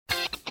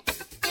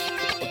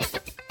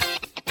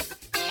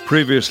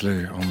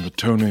Previously on the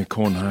Tony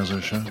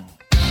Kornheiser Show.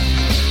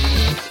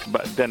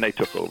 But then they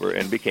took over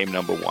and became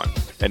number one.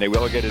 And they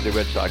relegated the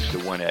Red Sox to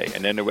 1A.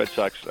 And then the Red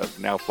Sox have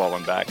now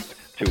fallen back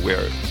to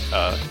where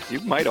you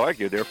might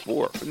argue they're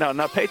 4.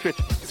 Now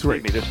Patriots, 3.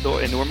 There's still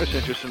enormous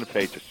interest in the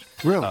Patriots.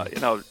 Really?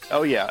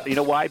 Oh, yeah. You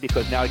know why?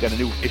 Because now I got a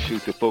new issue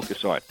to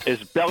focus on. Is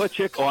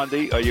Belichick on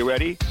the, are you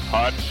ready?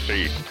 Hot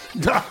seat.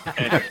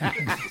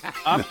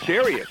 I'm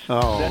serious.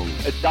 Oh.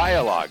 That's a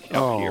dialogue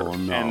up here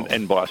no.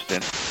 in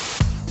Boston.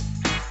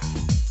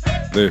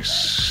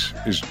 This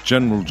is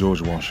General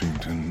George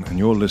Washington, and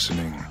you're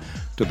listening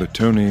to the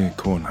Tony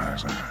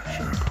Kornheiser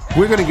Show.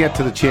 We're going to get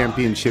to the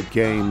championship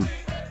game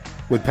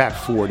with Pat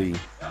Forty.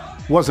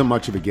 Wasn't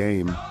much of a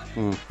game.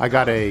 I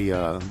got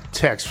a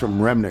text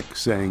from Remnick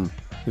saying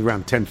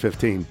around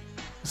 10:15,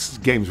 this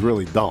game's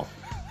really dull.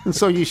 And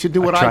so you should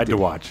do what I tried did. to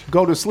watch.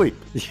 Go to sleep.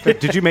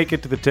 Did you make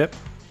it to the tip?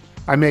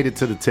 I made it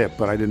to the tip,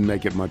 but I didn't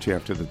make it much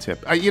after the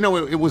tip.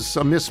 It was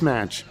a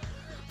mismatch.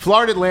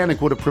 Florida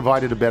Atlantic would have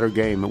provided a better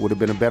game. It would have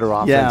been a better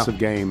offensive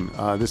game.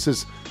 This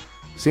is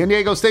San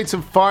Diego State's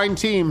a fine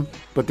team,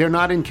 but they're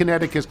not in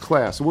Connecticut's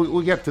class.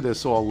 We'll get to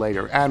this all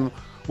later. And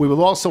we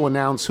will also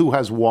announce who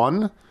has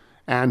won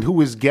and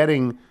who is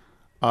getting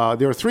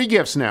there are 3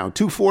 gifts now,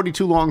 2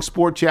 42 long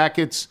sport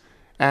jackets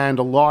and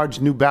a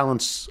large New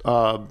Balance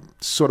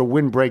sort of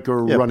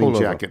windbreaker running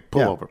jacket,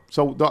 pullover.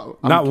 So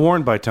not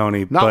worn by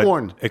Tony, but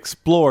worn.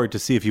 Explored to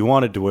see if you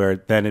wanted to wear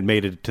it, then it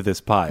made it to this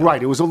pile.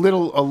 Right, it was a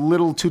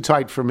little too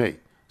tight for me,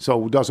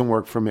 so it doesn't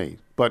work for me.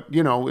 But,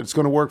 it's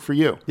going to work for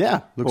you.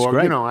 Yeah, looks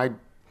great.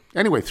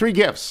 Anyway, 3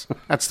 gifts.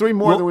 That's 3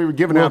 more than we were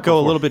giving out We'll go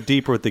before. a little bit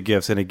deeper with the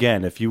gifts. And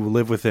again, if you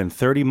live within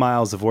 30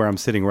 miles of where I'm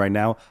sitting right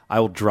now,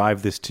 I will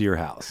drive this to your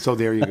house. So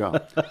there you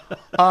go.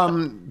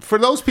 For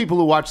those people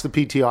who watch the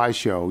PTI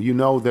show, you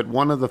know that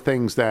one of the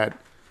things that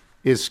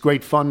is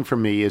great fun for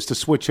me is to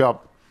switch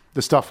up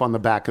the stuff on the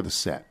back of the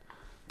set.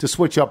 To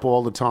switch up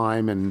all the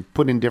time and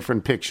put in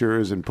different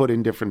pictures and put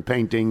in different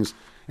paintings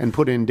and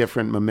put in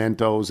different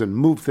mementos and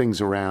move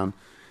things around.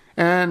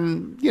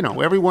 And,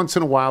 every once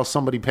in a while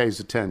somebody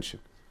pays attention.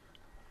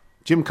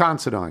 Jim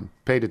Considine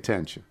paid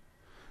attention.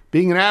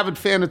 Being an avid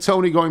fan of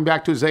Tony going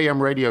back to his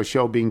AM radio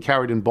show being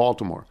carried in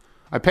Baltimore,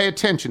 I pay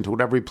attention to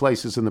whatever he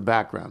places in the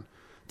background.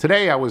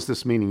 Today I was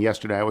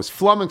yesterday, I was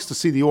flummoxed to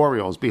see the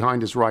Orioles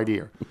behind his right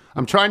ear.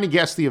 I'm trying to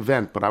guess the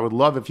event, but I would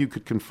love if you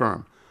could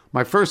confirm.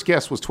 My first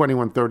guess was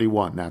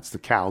 21-31. That's the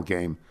Cal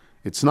game.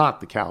 It's not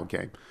the Cal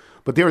game.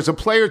 But there is a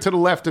player to the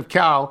left of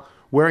Cal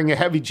wearing a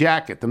heavy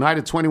jacket. The night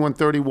of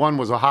 21-31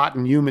 was a hot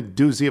and humid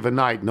doozy of a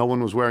night. No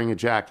one was wearing a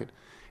jacket.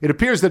 It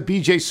appears that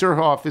B.J.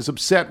 Surhoff is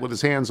upset with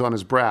his hands on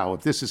his brow.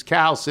 If this is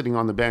Cal sitting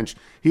on the bench,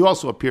 he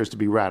also appears to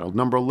be rattled.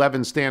 Number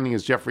 11 standing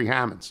is Jeffrey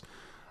Hammonds.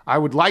 I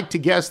would like to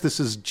guess this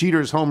is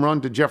Jeter's home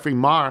run to Jeffrey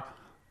Maher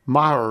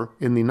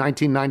in the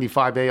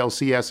 1995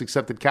 ALCS,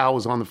 except that Cal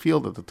was on the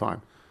field at the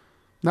time.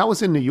 That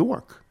was in New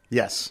York.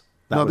 Yes.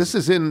 This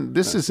is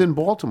in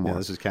Baltimore. Yeah,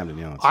 this is Camden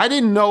Yards. I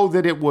didn't know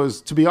that it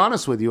was, to be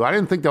honest with you, I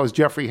didn't think that was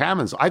Jeffrey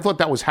Hammonds. I thought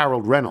that was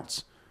Harold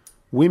Reynolds.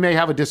 We may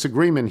have a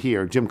disagreement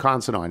here, Jim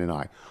Considine and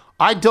I.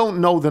 I don't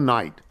know the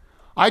night.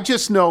 I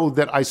just know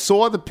that I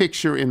saw the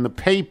picture in the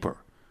paper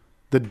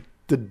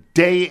the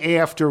day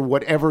after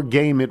whatever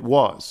game it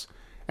was.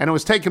 And it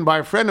was taken by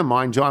a friend of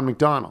mine, John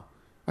McDonnell.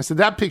 I said,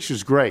 that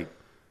picture's great.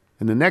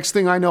 And the next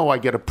thing I know, I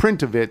get a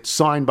print of it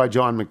signed by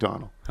John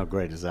McDonnell. How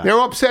great is that? They're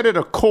upset at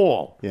a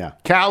call. Yeah.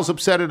 Cal's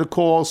upset at a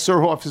call.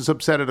 Surhoff is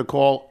upset at a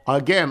call.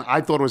 Again,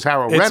 I thought it was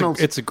Harold Reynolds.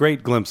 It's a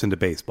great glimpse into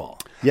baseball.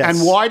 Yes.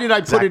 And why did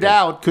I put it Exactly.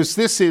 out? Because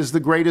this is the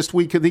greatest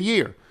week of the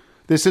year.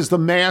 This is the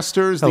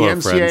Masters, Hello, the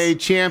NCAA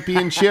friends.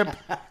 championship,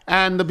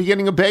 and the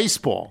beginning of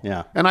baseball.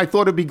 Yeah. And I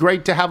thought it'd be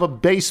great to have a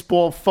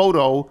baseball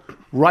photo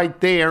right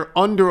there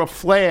under a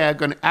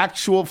flag, an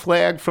actual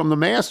flag from the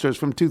Masters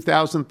from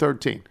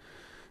 2013.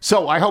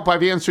 So I hope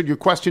I've answered your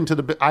question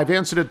I've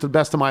answered it to the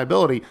best of my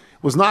ability.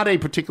 It was not a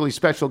particularly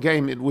special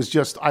game. It was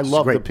just, I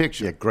love the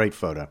picture. Yeah, great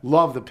photo.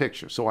 Love the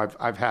picture. So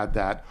I've had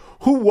that.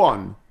 Who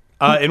won?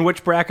 In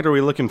which bracket are we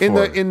looking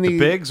for? In the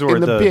bigs or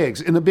in the bigs?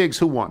 In the bigs,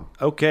 who won?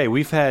 Okay,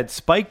 we've had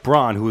Spike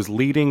Braun, who was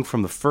leading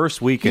from the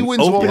first week and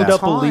wins all opened the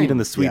up a lead time. in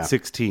the Sweet Yeah.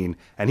 16,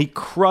 and he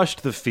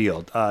crushed the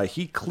field.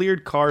 He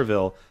cleared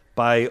Carville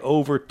by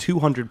over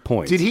 200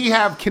 points. Did he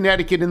have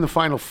Connecticut in the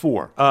Final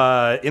Four?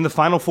 In the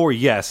Final Four,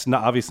 yes. No,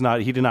 obviously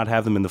not. He did not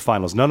have them in the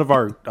finals. None of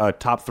our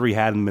top 3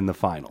 had them in the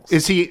finals.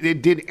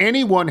 Did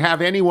anyone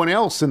have anyone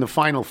else in the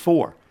Final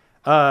Four?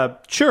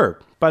 Sure.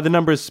 By the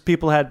numbers,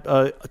 people had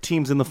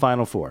teams in the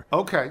Final Four.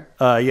 Okay.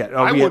 Yeah,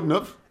 I wouldn't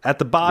have. At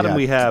the bottom, Yeah,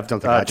 we have don't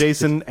think I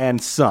Jason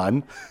and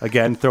Son,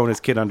 again, throwing his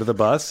kid under the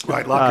bus.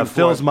 Right, lock and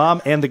Phil's forth.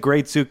 mom and the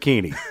great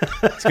Zucchini.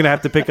 He's going to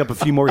have to pick up a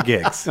few more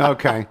gigs.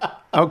 Okay.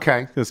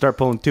 Okay. Going to start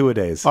pulling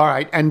 2-a-days. All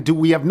right. And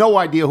we have no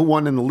idea who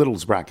won in the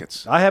Littles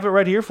brackets? I have it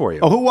right here for you.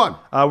 Oh, who won?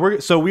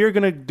 We are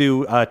going to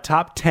do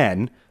top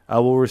 10.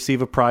 Will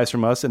receive a prize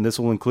from us, and this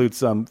will include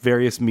some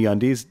various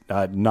MeUndies,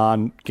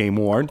 non-game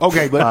worn.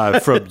 Okay,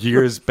 but from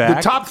years back.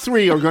 The top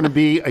 3 are going to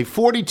be a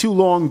 42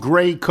 long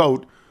gray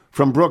coat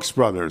from Brooks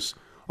Brothers,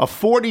 a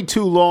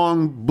 42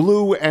 long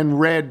blue and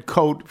red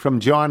coat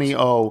from Johnny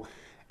O,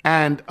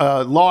 and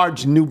a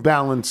large New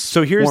Balance.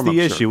 So here's warm-up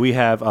the shirt. issue. We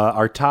have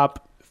our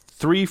top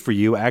 3 for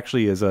you.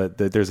 Actually,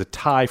 there's a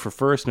tie for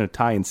first and a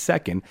tie in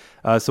second.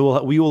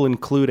 So we will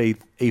include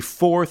a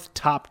fourth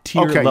top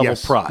tier level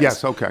prize.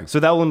 Yes, okay. So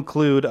that will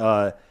include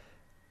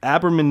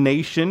Aberman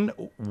Nation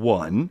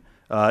 1.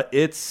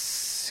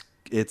 It's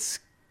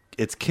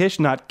Kish,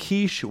 not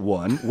Quiche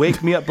 1.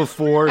 Wake Me Up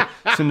Before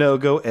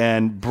Sonogo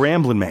and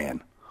Bramblin'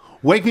 Man.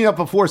 Wake Me Up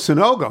Before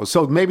Sonogo.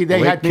 So maybe they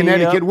had Me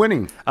Connecticut Up.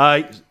 winning.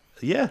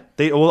 Yeah,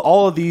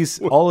 all of these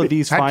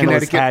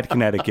finalists had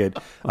Connecticut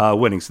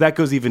winning. So that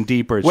goes even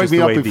deeper. It's Wake just Me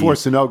the Up way Before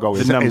the Sonogo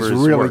is numbers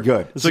really work.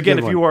 good. So again,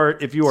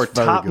 if you are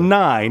top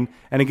 9,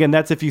 and again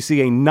that's if you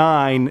see a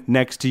 9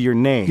 next to your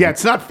name. Yeah,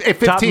 it's not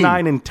 15. Top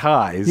 9 in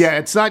ties. Yeah,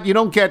 it's not. You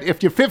don't get,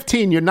 if you're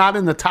 15, you're not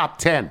in the top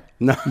 10.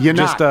 No. You're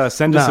Just not.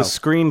 send us a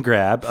screen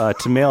grab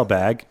to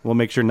mailbag. We'll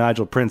make sure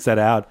Nigel prints that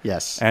out.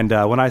 Yes. And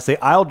when I say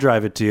I'll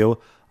drive it to you,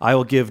 I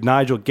will give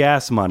Nigel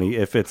gas money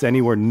if it's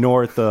anywhere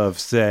north of,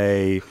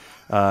 say,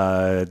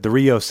 the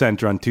Rio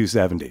Center on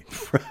 270.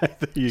 Right,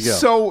 there you go.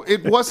 So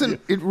it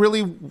wasn't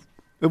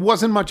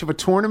much of a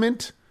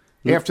tournament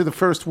after the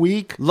first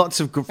week. Lots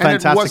of And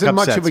fantastic it wasn't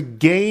much upsets. of a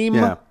game.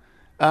 Yeah.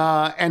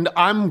 And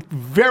I'm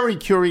very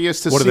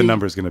curious to see. What are the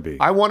numbers going to be?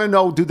 I want to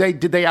know, did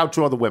they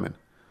outdraw the women?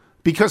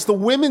 Because the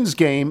women's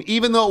game,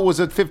 even though it was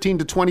a 15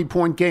 to 20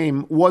 point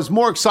game, was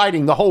more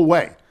exciting the whole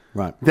way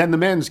Right. than the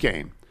men's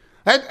game.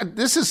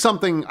 This is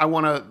something I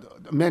want to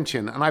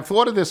mention, and I've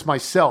thought of this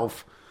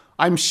myself.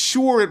 I'm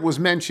sure it was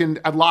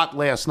mentioned a lot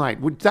last night.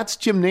 That's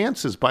Jim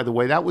Nance's, by the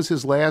way. That was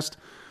his last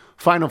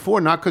Final Four,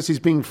 not because he's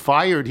being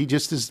fired. He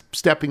just is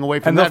stepping away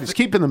from that. He's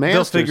keeping the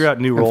Masters. They'll figure out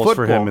new and roles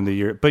for him football. in the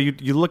year.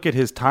 But you look at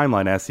his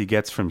timeline as he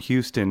gets from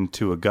Houston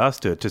to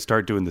Augusta to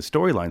start doing the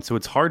storyline. So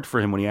it's hard for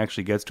him when he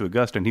actually gets to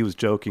Augusta. And he was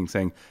joking,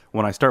 saying,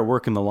 when I start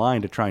working the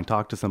line to try and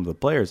talk to some of the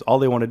players, all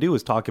they want to do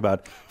is talk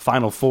about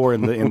Final Four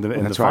in the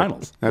That's right.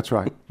 finals. That's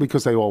right,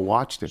 because they all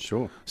watched it.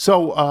 Sure.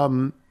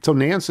 So, so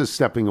Nance is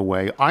stepping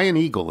away. Iron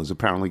Eagle is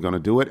apparently going to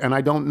do it, and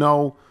I don't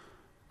know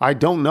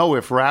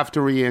if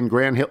Raftery and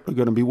Grant Hill are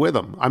going to be with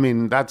him. I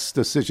mean, that's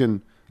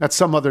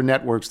some other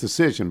network's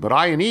decision. But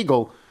Iron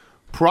Eagle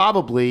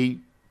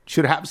probably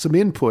should have some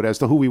input as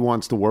to who he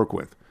wants to work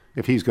with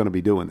if he's going to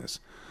be doing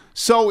this.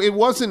 So it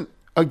wasn't,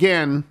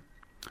 again,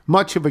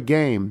 much of a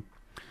game.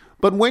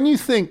 But when you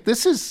think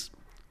this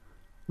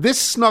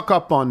snuck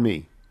up on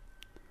me.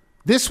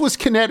 This was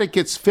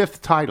Connecticut's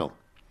 5th title.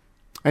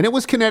 And it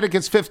was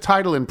Connecticut's 5th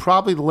title in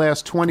probably the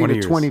last 20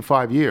 to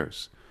 25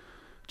 years.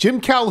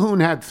 Jim Calhoun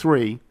had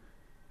 3.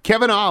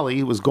 Kevin Ollie,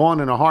 who was gone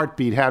in a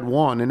heartbeat, had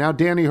 1. And now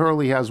Danny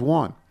Hurley has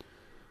 1.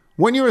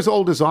 When you're as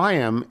old as I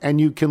am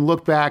and you can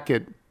look back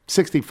at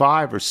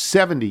 65 or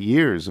 70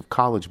 years of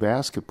college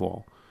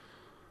basketball,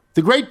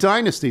 the great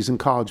dynasties in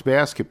college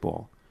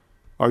basketball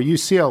are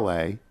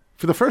UCLA.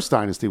 For the first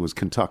dynasty was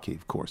Kentucky,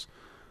 of course.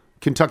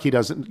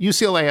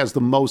 UCLA has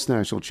the most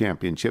national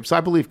championships.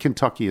 I believe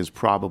Kentucky is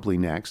probably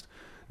next.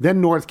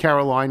 Then North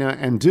Carolina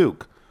and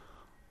Duke.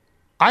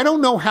 I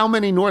don't know how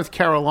many North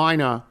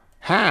Carolina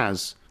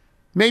has,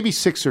 maybe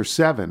 6 or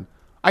 7.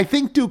 I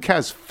think Duke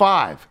has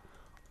 5.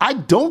 I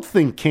don't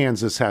think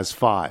Kansas has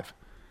 5.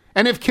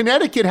 And if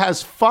Connecticut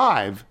has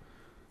 5,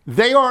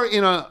 they are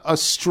in a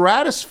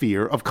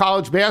stratosphere of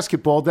college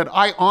basketball that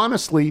I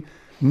honestly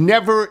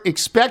never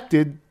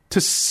expected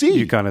to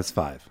see. UConn has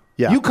 5.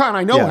 Yeah. UConn,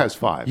 I know, has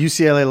 5.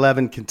 UCLA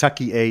 11,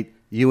 Kentucky 8,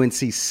 UNC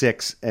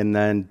 6, and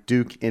then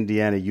Duke,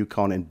 Indiana,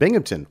 UConn, and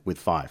Binghamton with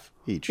 5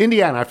 each.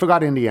 Indiana, I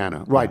forgot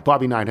Indiana. Right,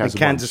 Bobby Knight has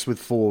And a Kansas with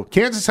 4.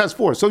 Kansas has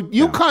 4. So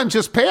UConn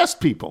just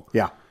passed people.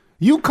 Yeah.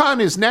 UConn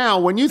is now,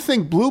 when you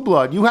think blue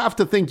blood, you have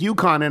to think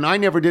UConn, and I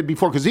never did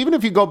before, because even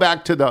if you go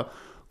back to the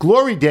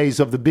glory days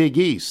of the Big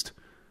East,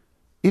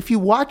 if you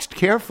watched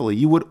carefully,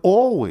 you would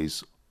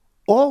always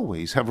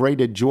have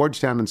rated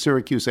Georgetown and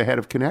Syracuse ahead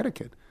of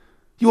Connecticut.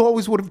 You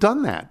always would have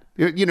done that.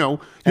 You know, you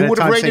And would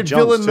at have times rated St.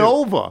 John's,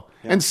 Villanova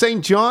and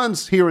St.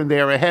 John's here and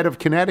there ahead of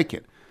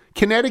Connecticut.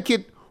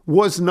 Connecticut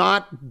was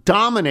not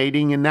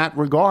dominating in that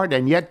regard,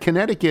 and yet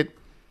Connecticut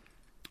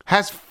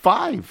has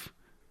 5.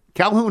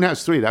 Calhoun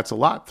has 3. That's a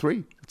lot.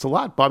 3. It's a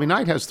lot. Bobby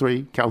Knight has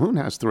 3. Calhoun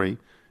has 3.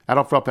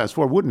 Adolph Rupp has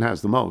 4. Wooden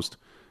has the most.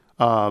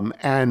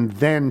 And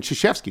then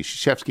Krzyzewski.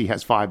 Krzyzewski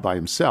has 5 by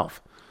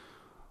himself.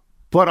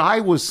 But I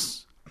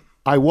was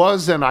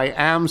and I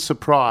am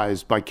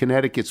surprised by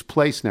Connecticut's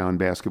place now in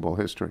basketball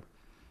history.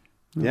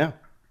 Yeah.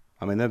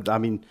 I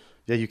mean,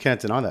 you can't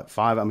deny that.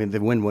 5, I mean, they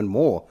win one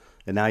more,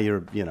 and now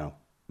you're,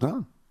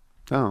 No.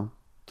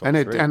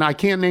 And I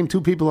can't name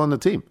 2 people on the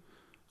team.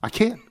 I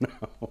can't.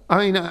 No. I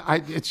mean,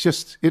 it's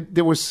just,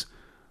 there was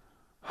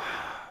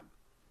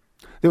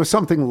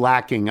something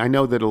lacking. I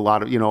know that a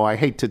lot of, I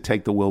hate to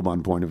take the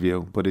Wilbon point of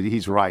view, but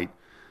he's right.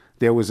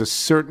 There was a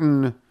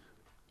certain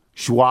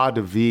joie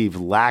de vivre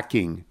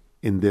lacking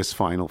in this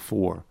Final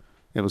Four.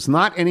 It was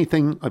not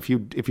anything, if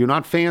you're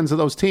not fans of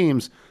those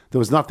teams, there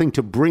was nothing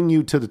to bring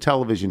you to the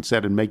television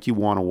set and make you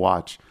want to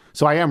watch.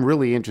 So I am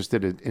really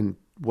interested in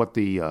what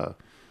the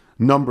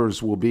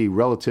numbers will be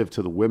relative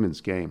to the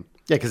women's game.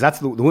 Yeah, because that's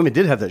the women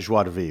did have that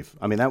joie de vivre.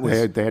 I mean, that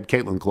was They had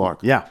Caitlin Clark.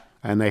 Yeah.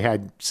 And they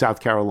had South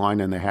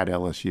Carolina and they had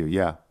LSU.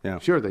 Yeah. Yeah.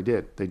 Sure, they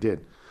did. They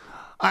did.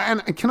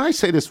 And can I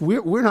say this?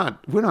 We're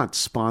not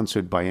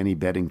sponsored by any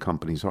betting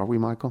companies, are we,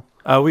 Michael?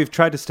 We've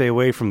tried to stay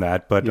away from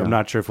that, but Yeah. I'm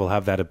not sure if we'll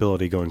have that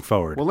ability going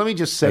forward. Well, let me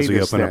just say as we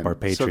this open then. up our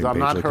Patreon So I'm page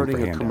not looking hurting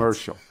for a handouts.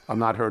 commercial. I'm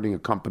not hurting a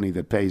company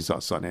that pays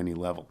us on any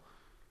level,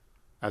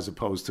 as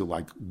opposed to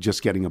like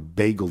just getting a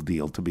bagel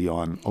deal to be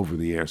on over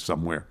the air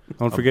somewhere.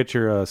 Don't forget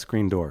your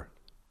screen door.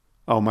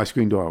 Oh, my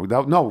screen door.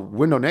 No,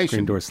 Window Nation.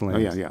 Screen door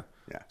slams. Oh, yeah.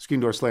 Screen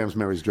door slams,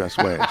 Mary's dress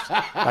waves.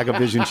 Like a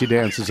vision, she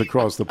dances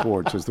across the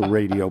porch as the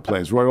radio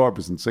plays. Roy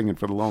Orbison singing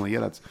for the lonely. Yeah,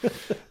 that's,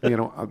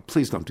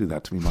 please don't do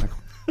that to me,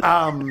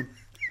 Michael.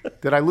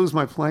 Did I lose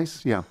my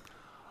place? Yeah.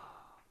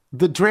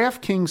 The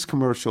DraftKings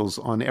commercials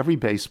on every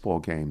baseball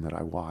game that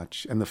I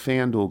watch and the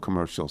FanDuel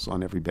commercials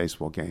on every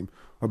baseball game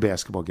or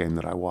basketball game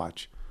that I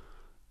watch,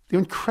 they're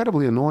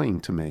incredibly annoying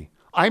to me.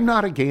 I'm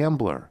not a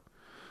gambler.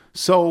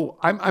 So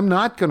I'm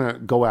not going to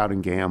go out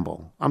and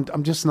gamble.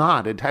 I'm just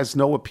not. It has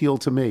no appeal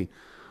to me.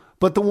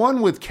 But the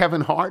one with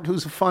Kevin Hart,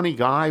 who's a funny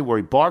guy, where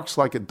he barks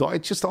like a dog,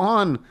 it's just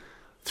on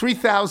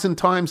 3,000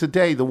 times a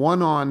day. The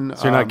one on...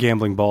 So you're not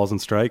gambling balls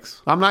and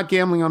strikes? I'm not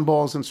gambling on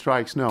balls and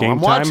strikes, no. Game I'm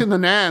time? watching the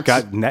Nats.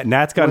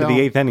 Nats got into Well,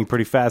 the eighth inning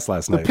pretty fast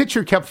last The night.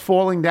 pitcher kept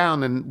falling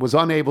down and was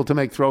unable to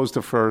make throws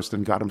to first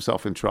and got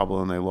himself in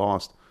trouble, and they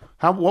lost.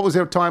 What was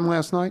their time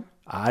last night?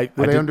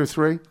 Were they under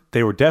 3?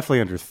 They were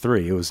definitely under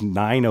 3. It was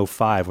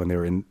 9:05 when they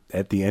were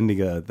at the ending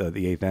of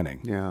the eighth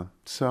inning. Yeah.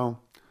 So,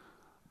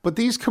 but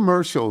these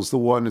commercials, the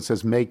one that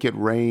says "Make it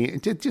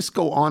rain," it just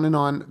go on and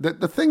on.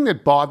 The thing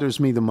that bothers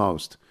me the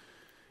most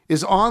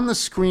is on the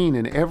screen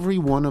in every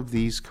one of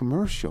these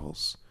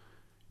commercials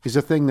is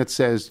a thing that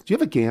says, "Do you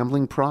have a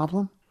gambling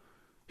problem?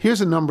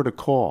 Here's a number to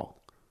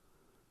call."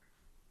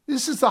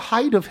 This is the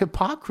height of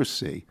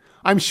hypocrisy.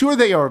 I'm sure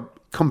they are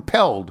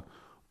compelled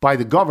by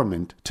the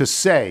government to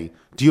say,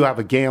 "Do you have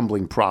a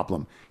gambling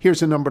problem?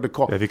 Here's a number to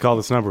call." If you call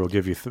this number, we'll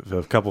give you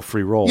a couple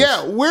free rolls.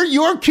 Yeah,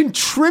 you're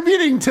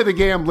contributing to the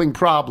gambling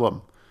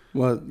problem.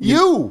 well,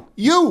 You,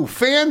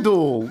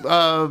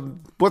 FanDuel,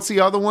 what's the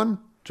other one?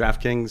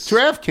 DraftKings.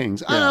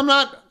 DraftKings. I'm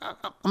not.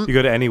 You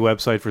go to any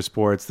website for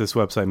sports, this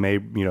website may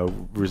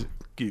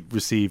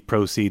receive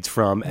proceeds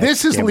from X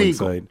This is gambling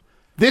legal. site.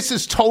 This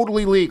is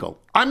totally legal.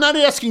 I'm not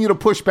asking you to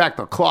push back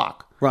the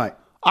clock. Right.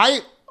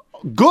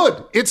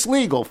 Good. It's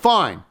legal.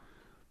 Fine.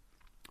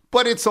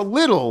 But it's a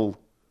little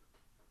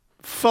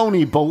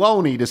phony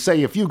baloney to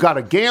say if you got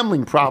a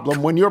gambling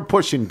problem when you're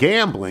pushing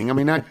gambling. I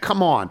mean,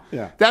 come on.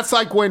 Yeah. That's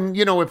like when,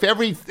 if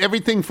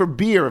everything for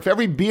beer, if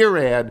every beer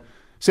ad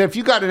said, if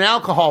you got an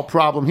alcohol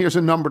problem, here's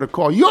a number to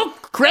call. You're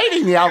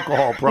creating the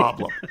alcohol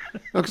problem.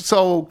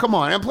 So come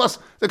on. And plus,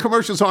 the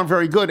commercials aren't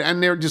very good,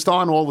 and they're just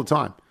on all the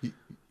time.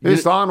 They're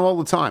just on all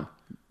the time.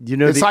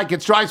 It's like,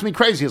 it drives me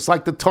crazy. It's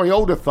like the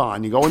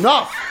Toyota-thon. You go,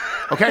 enough.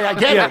 Okay, I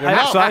get it.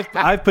 Enough. So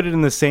I've put it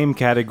in the same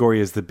category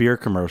as the beer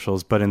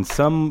commercials, but in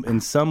some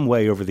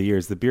way over the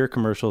years, the beer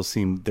commercials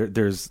seem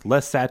there's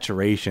less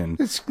saturation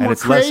It's and more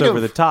it's less over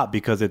creative. the top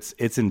because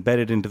it's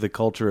embedded into the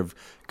culture of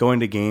going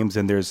to games,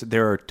 and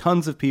there are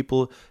tons of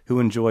people who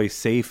enjoy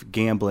safe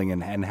gambling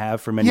and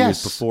have for many years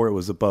Yes. before it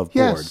was above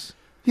board.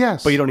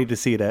 Yes. But you don't need to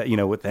see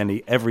it, with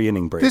every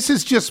inning break. This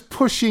is just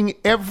pushing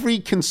every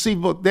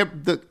conceivable.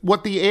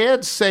 What the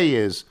ads say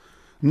is,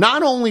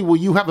 not only will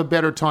you have a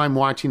better time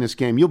watching this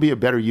game, you'll be a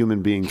better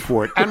human being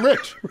for it. And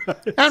rich.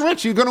 And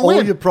rich, you're going to All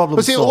win. your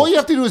problems But see, all solved. you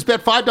have to do is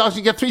bet $5,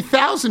 you get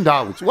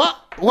 $3,000. What?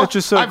 Which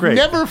is so I've great.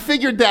 never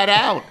figured that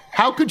out.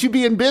 How could you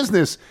be in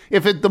business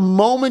if at the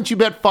moment you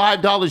bet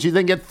 $5, you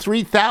then get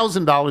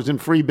 $3,000 in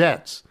free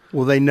bets?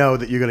 Well, they know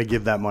that you're going to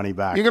give that money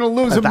back. You're going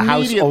to lose The house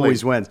immediately.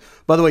 always wins.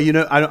 By the way,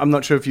 I'm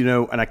not sure if you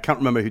know, and I can't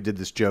remember who did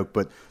this joke,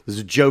 but there's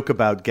a joke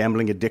about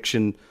gambling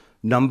addiction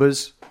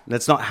numbers.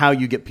 That's not how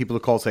you get people to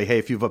call, say, hey,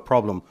 if you have a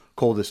problem,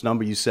 call this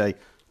number. You say,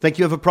 think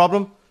you have a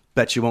problem?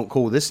 Bet you won't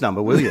call this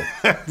number, will you?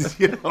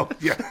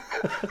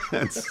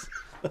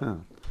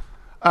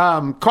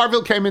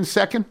 Carville came in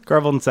second.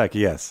 Carvel and Secchi,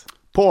 yes.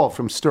 Paul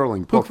from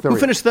Sterling. Paul Who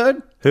finished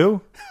third?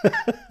 Who?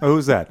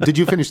 Who's that? Did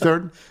you finish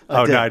third?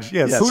 Oh, did. God,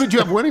 yes. Who did you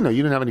have winning, though?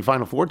 You didn't have any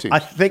Final Four teams. I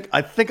think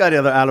I had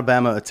either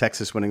Alabama or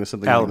Texas winning or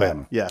something Alabama.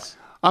 like that. Yes.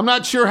 I'm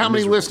not sure how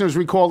many listeners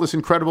recall this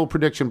incredible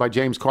prediction by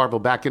James Carville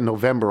back in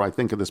November, I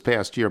think, of this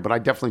past year, but I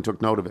definitely took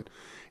note of it.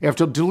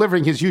 After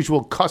delivering his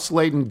usual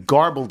cuss-laden,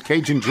 garbled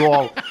Cajun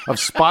drawl of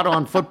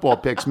spot-on football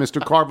picks,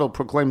 Mr. Carville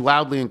proclaimed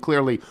loudly and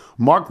clearly,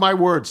 "Mark my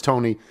words,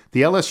 Tony,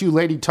 the LSU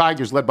Lady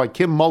Tigers, led by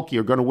Kim Mulkey,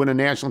 are going to win a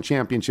national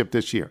championship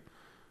this year."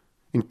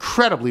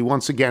 Incredibly,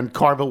 once again,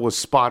 Carville was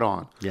spot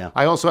on. Yeah.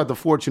 I also had the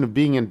fortune of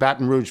being in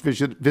Baton Rouge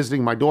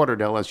visiting my daughter at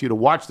LSU to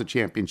watch the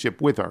championship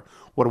with her.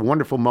 What a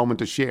wonderful moment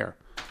to share.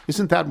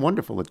 Isn't that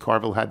wonderful that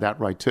Carville had that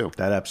right, too?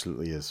 That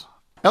absolutely is.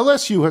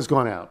 LSU has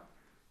gone out,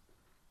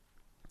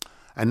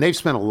 and they've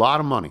spent a lot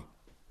of money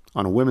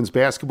on a women's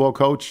basketball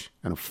coach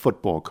and a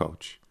football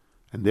coach,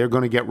 and they're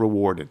going to get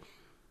rewarded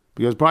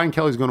because Brian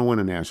Kelly's going to win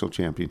a national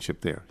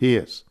championship there. He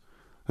is.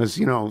 Because,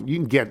 you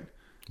can get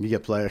You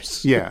get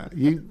players. Yeah.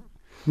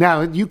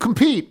 Now, you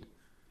compete.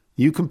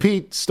 You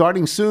compete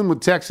starting soon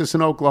with Texas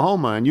and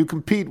Oklahoma, and you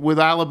compete with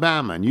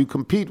Alabama, and you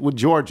compete with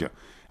Georgia,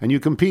 and you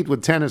compete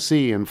with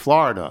Tennessee and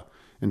Florida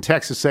and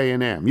Texas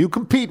A&M. You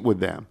compete with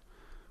them,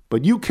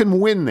 but you can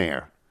win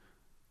there.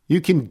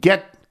 You can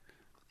get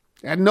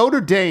at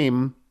Notre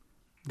Dame.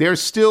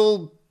 There's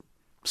still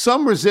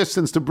some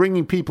resistance to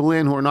bringing people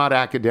in who are not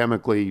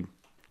academically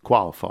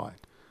qualified,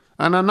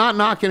 and I'm not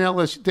knocking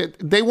LSU.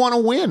 They want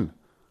to win.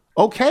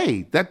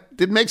 Okay,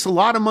 it makes a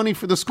lot of money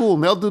for the school,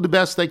 and they'll do the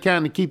best they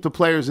can to keep the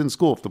players in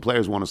school if the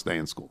players want to stay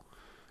in school.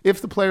 If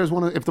the players are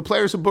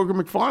Booger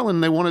McFarland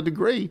and they want a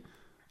degree,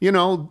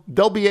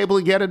 they'll be able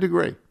to get a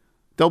degree.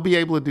 They'll be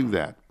able to do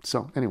that.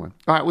 So anyway,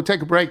 all right, we'll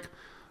take a break.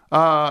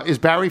 Is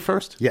Barry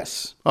first?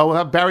 Yes. Oh, we'll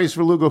have Barry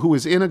Svrluga, who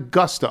is in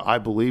Augusta, I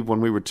believe. When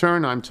we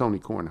return, I'm Tony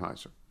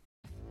Kornheiser.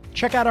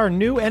 Check out our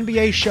new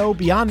NBA show,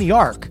 Beyond the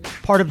Arc,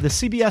 part of the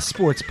CBS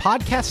Sports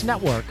Podcast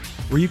Network,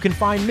 where you can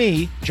find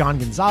me, John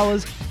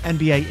Gonzalez,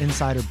 NBA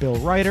insider Bill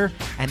Ryder,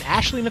 and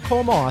Ashley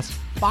Nicole Moss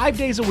 5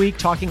 days a week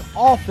talking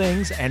all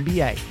things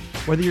NBA.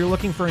 Whether you're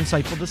looking for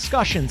insightful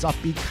discussions,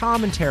 upbeat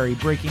commentary,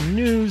 breaking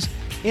news,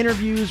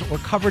 interviews, or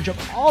coverage of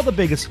all the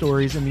biggest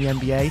stories in the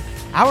NBA,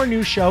 our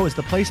new show is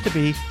the place to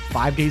be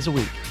 5 days a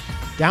week.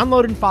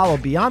 Download and follow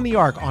Beyond the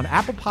Arc on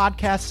Apple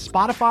Podcasts,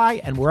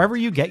 Spotify, and wherever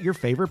you get your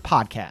favorite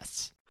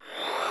podcasts.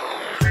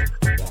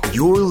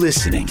 You're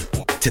listening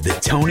to The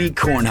Tony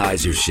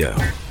Kornheiser Show.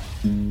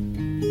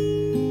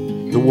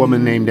 The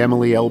woman named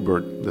Emily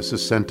Elbert. This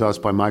is sent to us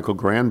by Michael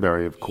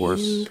Granberry, of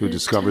course, who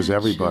discovers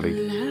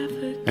everybody.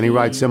 And he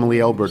writes, Emily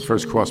Elbert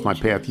first crossed my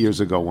path years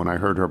ago when I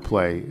heard her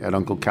play at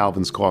Uncle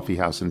Calvin's Coffee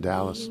House in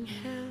Dallas.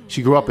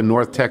 She grew up in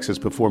North Texas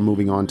before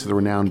moving on to the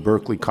renowned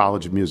Berklee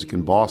College of Music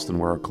in Boston,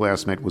 where her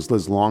classmate was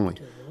Liz Longley,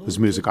 whose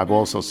music I've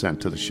also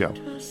sent to the show.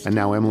 And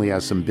now Emily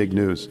has some big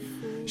news.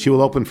 She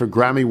will open for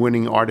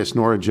Grammy-winning artist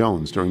Norah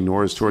Jones during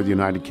Norah's tour of the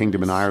United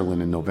Kingdom and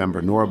Ireland in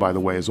November. Norah, by the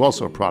way, is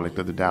also a product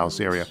of the Dallas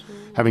area,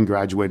 having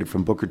graduated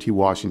from Booker T.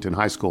 Washington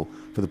High School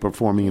for the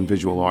Performing and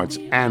Visual Arts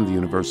and the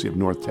University of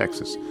North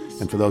Texas.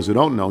 And for those who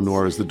don't know,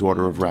 Norah is the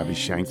daughter of Ravi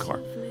Shankar.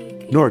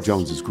 Norah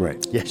Jones is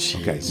great. Yes, she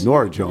is.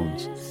 Norah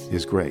Jones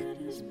is great.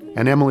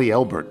 And Emily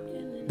Elbert,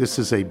 this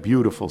is a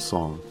beautiful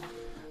song.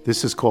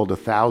 This is called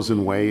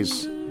 1,000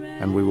 Ways,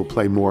 and we will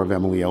play more of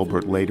Emily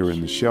Elbert later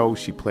in the show.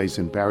 She plays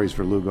in Barry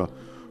Svrluga,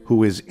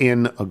 who is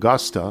in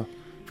Augusta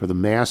for the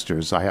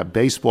Masters. I have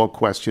baseball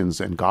questions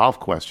and golf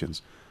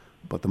questions,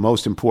 but the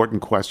most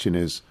important question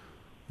is,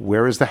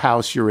 where is the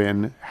house you're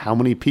in? How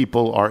many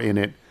people are in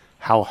it?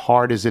 How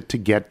hard is it to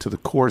get to the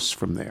course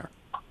from there?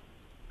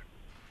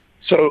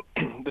 So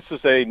this is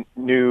a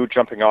new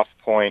jumping off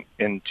point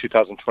in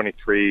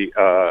 2023,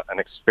 an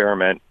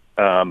experiment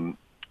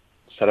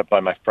set up by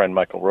my friend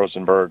Michael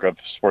Rosenberg of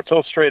Sports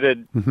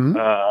Illustrated. Mm-hmm.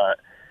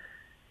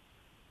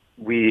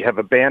 We have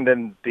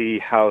abandoned the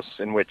house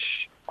in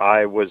which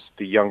I was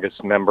the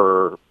youngest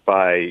member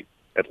by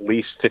at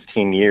least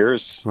 15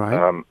 years. Right.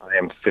 I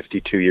am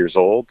 52 years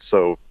old,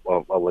 so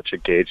I'll let you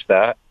gauge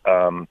that.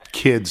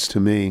 Kids to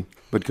me,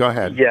 but go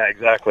ahead. Yeah,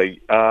 exactly.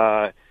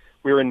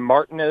 We're in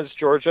Martinez,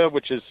 Georgia,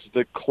 which is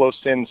the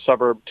close-in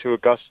suburb to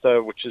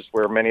Augusta, which is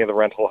where many of the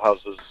rental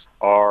houses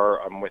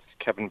are. I'm with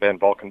Kevin Van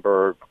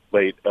Valkenburg,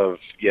 late of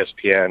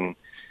ESPN,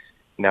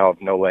 now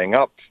of No Laying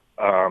Up,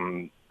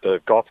 the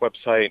golf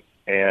website,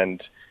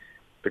 and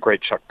the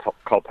great Chuck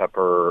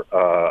Culpepper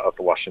of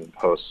the Washington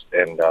Post,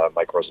 and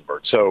Mike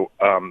Rosenberg. So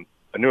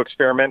a new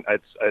experiment.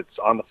 It's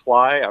on the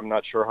fly. I'm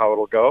not sure how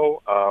it'll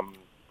go,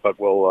 but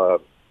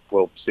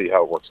we'll see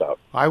how it works out.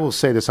 I will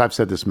say this. I've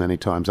said this many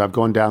times. I've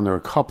gone down there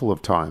a couple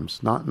of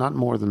times, not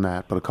more than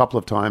that, but a couple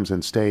of times,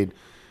 and stayed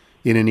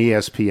in an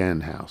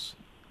ESPN house.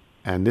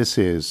 And this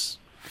is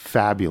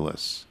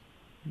fabulous.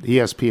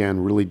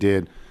 ESPN really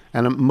did.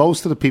 And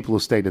most of the people who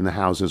stayed in the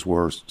houses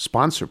were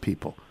sponsor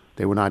people.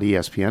 They were not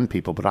ESPN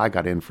people, but I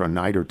got in for a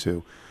night or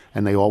two.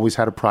 And they always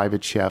had a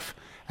private chef,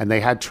 and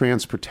they had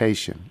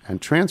transportation. And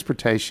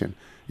transportation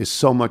is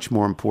so much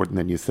more important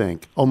than you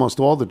think. Almost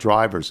all the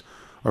drivers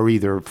are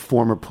either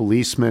former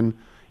policemen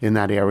in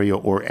that area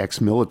or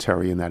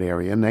ex-military in that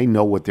area, and they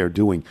know what they're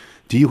doing.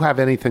 Do you have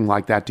anything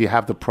like that? Do you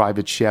have the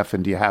private chef,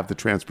 and do you have the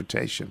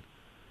transportation?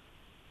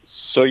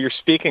 So you're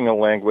speaking a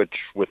language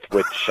with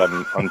which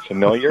I'm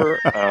unfamiliar.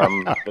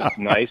 That's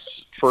nice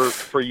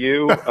for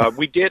you.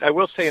 We did, I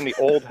will say, in the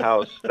old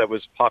house that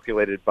was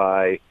populated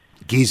by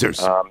geezers.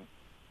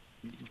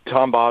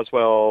 Tom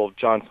Boswell,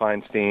 John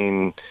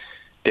Feinstein,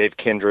 Dave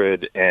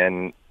Kindred,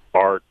 and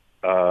Art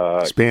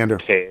Spander.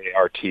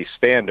 K-A-R-T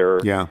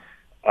Spander. Yeah.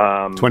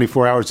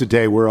 24 hours a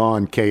day, we're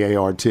on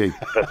K-A-R-T.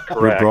 That's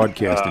correct. We're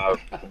broadcasting.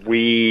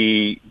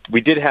 We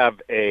did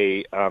have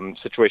a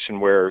situation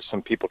where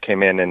some people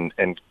came in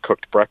and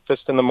cooked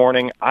breakfast in the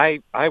morning. I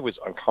was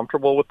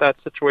uncomfortable with that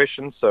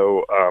situation,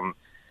 so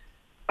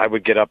I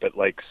would get up at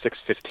like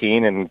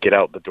 6:15 and get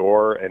out the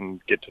door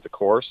and get to the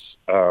course.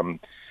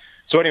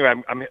 So anyway,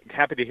 I'm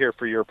happy to hear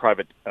for your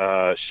private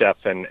chef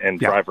and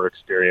driver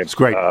experience. It's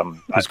great.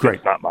 It's great.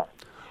 It's not mine.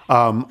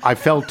 I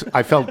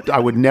felt I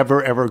would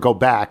never ever go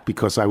back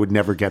because I would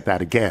never get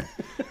that again,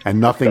 and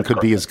nothing could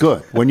be as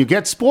good. When you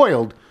get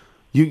spoiled,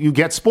 you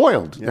get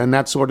spoiled, and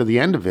that's sort of the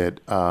end of it.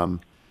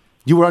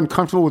 You were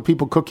uncomfortable with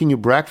people cooking you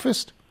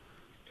breakfast,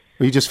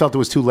 or you just felt it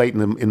was too late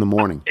in the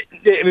morning?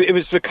 It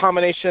was the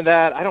combination of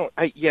that.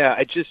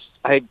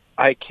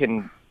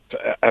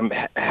 I'm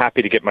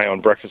happy to get my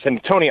own breakfast.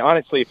 And Tony,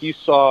 honestly, if you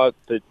saw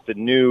the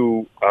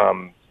new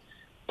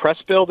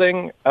press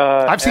building,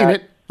 I've seen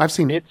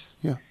it.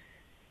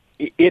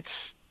 It's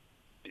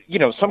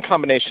some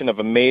combination of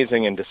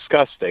amazing and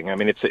disgusting. I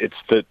mean, it's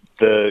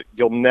the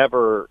you'll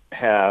never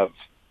have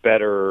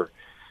better.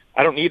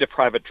 I don't need a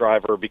private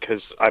driver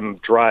because I'm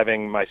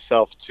driving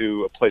myself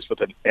to a place with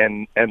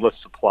an endless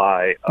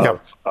supply of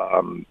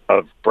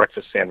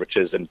breakfast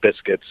sandwiches and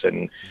biscuits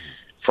and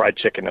fried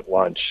chicken at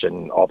lunch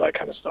and all that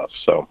kind of stuff.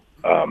 So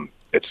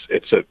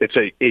it's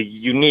a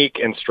unique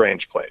and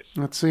strange place.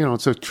 It's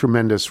it's a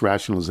tremendous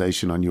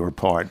rationalization on your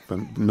part,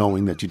 but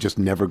knowing that you're just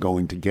never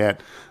going to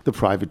get the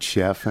private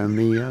chef and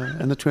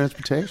the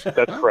transportation.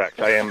 That's correct.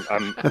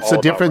 I'm That's the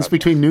difference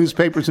between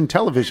newspapers and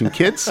television,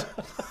 kids.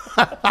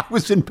 I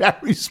was in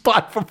Barry's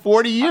spot for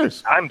 40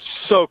 years. I'm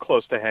so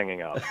close to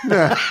hanging up.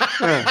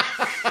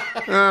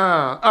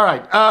 All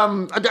right.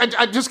 I'm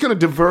just going to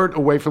divert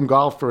away from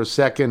golf for a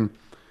second.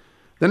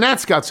 The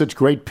Nats got such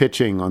great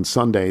pitching on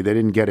Sunday. They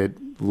didn't get it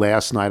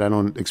last night. I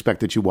don't expect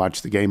that you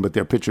watched the game, but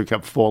their pitcher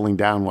kept falling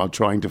down while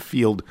trying to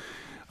field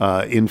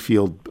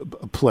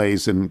infield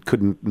plays and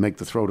couldn't make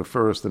the throw to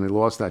first, and they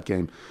lost that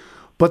game.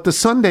 But the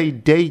Sunday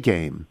day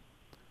game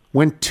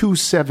went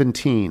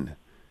 217.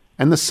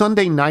 And the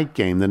Sunday night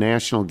game, the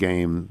national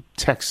game,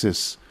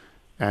 Texas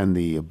and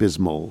the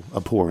abysmal,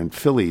 abhorrent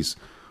Phillies,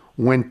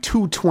 went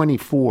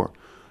 224.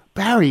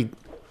 Barry,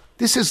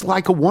 this is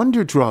like a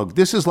wonder drug.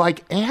 This is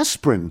like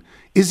aspirin.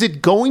 Is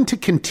it going to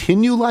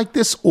continue like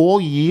this all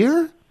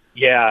year?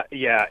 Yeah.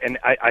 And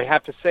I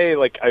have to say,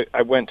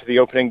 I went to the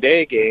opening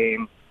day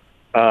game.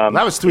 That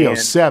was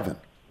 307.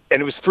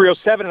 And it was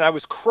 307, and I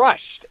was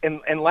crushed.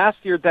 And last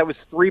year, that was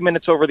 3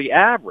 minutes over the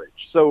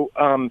average. So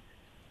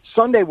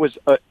Sunday was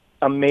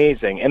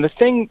amazing. And the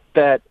thing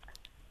that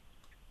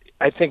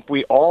I think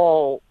we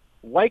all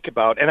like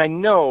about, and I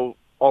know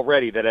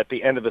already that at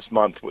the end of this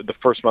month, the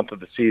first month of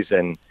the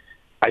season,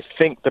 I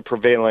think the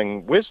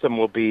prevailing wisdom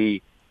will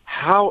be,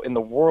 how in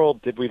the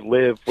world did we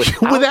live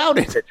without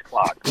it? Pitch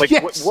clock?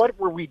 Yes. What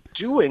were we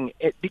doing?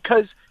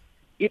 Because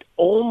it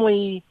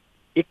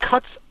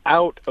cuts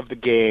out of the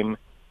game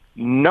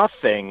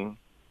nothing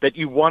that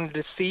you wanted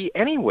to see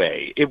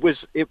anyway. It was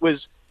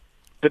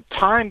the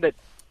time that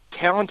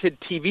talented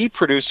TV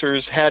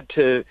producers had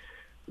to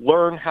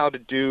learn how to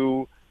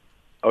do,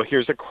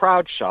 here's a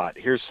crowd shot.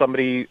 Here's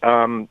somebody,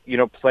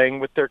 playing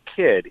with their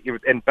kid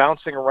and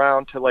bouncing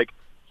around to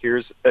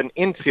here's an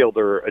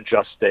infielder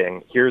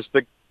adjusting. Here's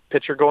the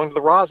pitcher going to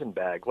the rosin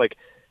bag.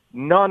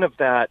 None of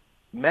that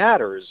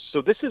matters.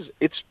 So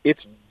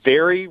it's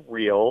very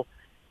real.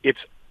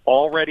 It's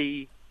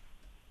already,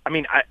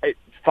 I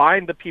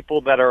find the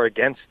people that are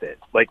against it,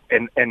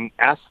 and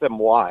ask them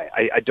why.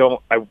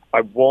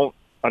 I won't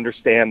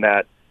understand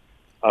that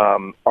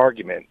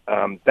argument.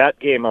 That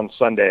game on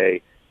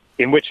Sunday,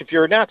 in which if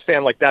you're a Nats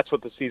fan, that's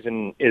what the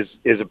season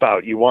is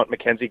about. You want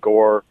Mackenzie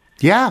Gore,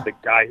 the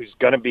guy who's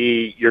going to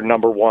be your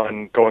number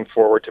one going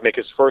forward, to make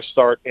his first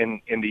start in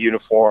the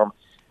uniform,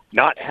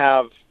 not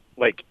have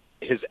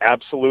his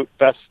absolute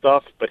best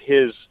stuff, but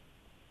his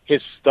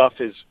stuff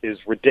is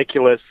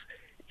ridiculous.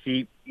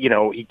 He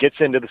gets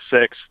into the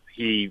sixth.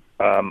 He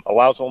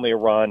allows only a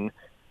run,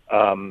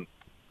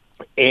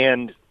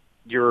 and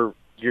you're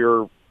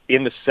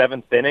in the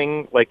seventh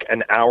inning,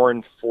 an hour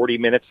and 40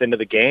 minutes into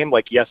the game.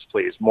 Yes,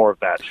 please, more of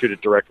that. Shoot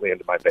it directly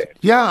into my veins.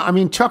 Yeah,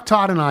 Chuck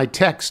Todd and I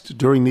text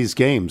during these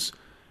games,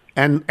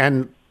 and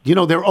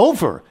they're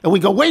over. And we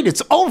go, wait,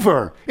 it's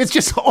over. It's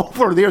just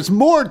over. There's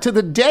more to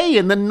the day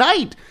and the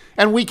night,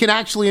 and we can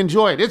actually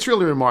enjoy it. It's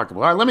really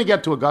remarkable. All right, let me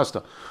get to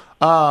Augusta.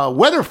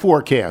 Weather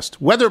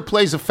forecast. Weather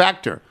plays a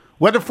factor.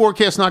 Weather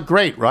forecast not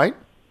great, right?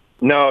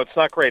 No, it's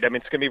not great. It's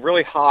going to be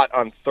really hot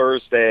on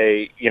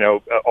Thursday,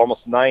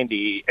 almost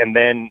 90, and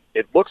then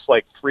it looks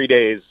like 3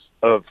 days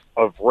of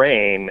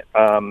rain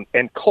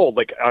and cold.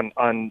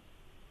 On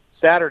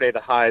Saturday,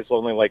 the high is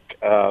only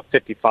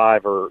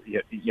 55 or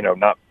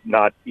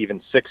not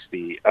even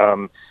 60.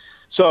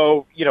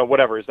 So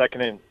whatever, is it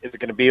going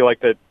to be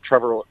like the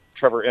Trevor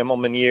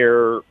Immelman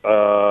year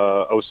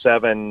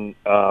 07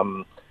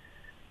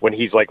 when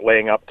he's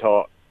laying up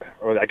to,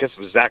 or I guess it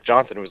was Zach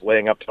Johnson who was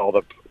laying up to all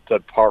the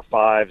par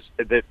fives.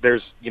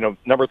 There's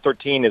number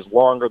 13 is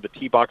longer, the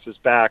tee box is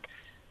back.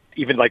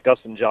 Even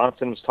Dustin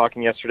Johnson was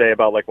talking yesterday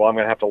about I'm going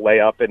to have to lay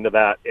up into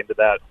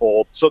that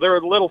hole. So there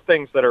are little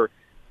things that are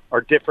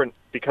different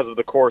because of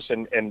the course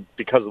and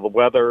because of the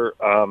weather.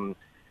 And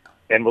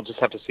we'll just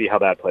have to see how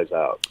that plays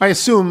out. I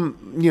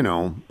assume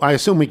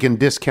we can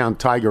discount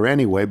Tiger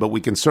anyway, but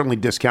we can certainly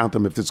discount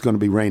them if it's going to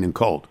be rain and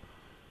cold.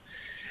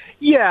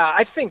 Yeah,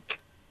 I think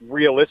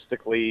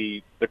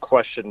realistically the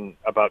question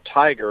about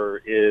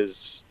Tiger is,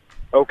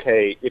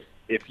 okay,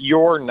 if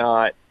you're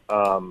not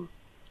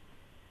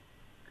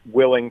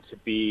willing to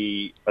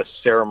be a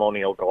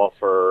ceremonial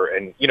golfer,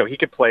 and he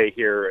could play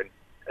here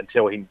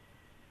until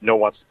no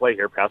one wants to play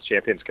here. Past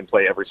champions can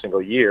play every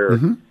single year,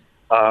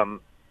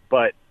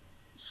 but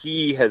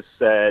he has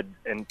said,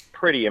 and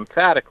pretty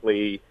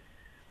emphatically,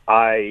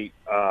 I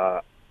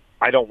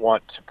don't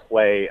want to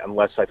play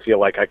unless I feel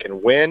like I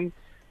can win.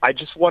 I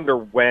just wonder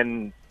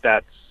when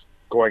that's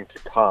going to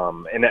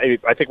come, and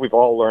I think we've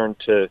all learned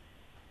to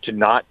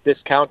not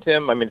discount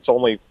him. I mean, it's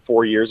only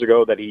 4 years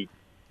ago that he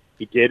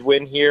did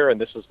win here, and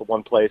this is the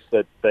one place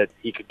that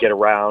he could get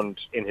around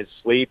in his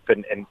sleep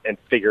and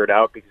figure it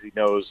out, because he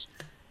knows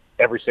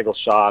every single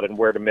shot and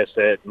where to miss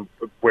it and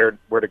where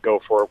to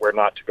go for it, where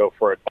not to go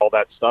for it, all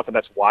that stuff, and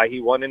that's why he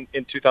won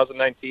in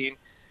 2019.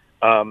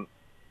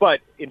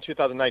 But in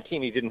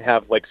 2019, he didn't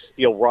have like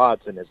steel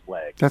rods in his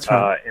leg. That's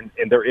right.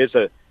 And there is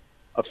a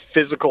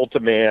physical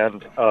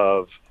demand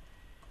of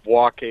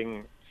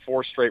walking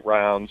 4 straight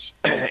rounds,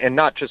 and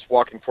not just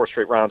walking 4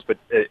 straight rounds, but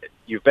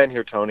you've been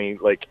here, Tony.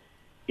 Like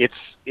it's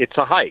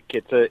a hike.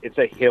 It's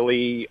a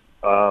hilly,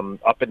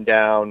 up and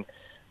down,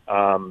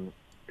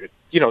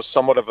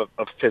 somewhat of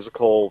a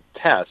physical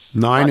test.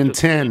 9 and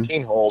 10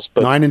 18 holes,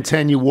 but 9 and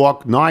 10 you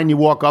walk. 9 you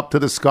walk up to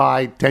the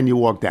sky. 10 you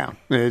walk down.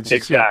 It's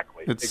just,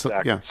 exactly. Yeah, it's,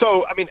 exactly. Yeah.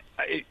 So I mean,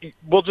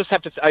 we'll just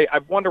have to. I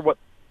wonder what.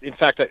 In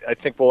fact, I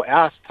think we'll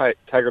ask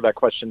Tiger that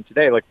question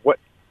today. Like, what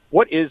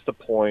is the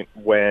point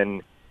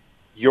when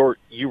you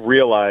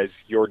realize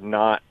you're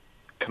not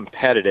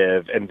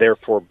competitive, and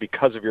therefore,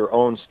 because of your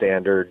own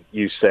standard,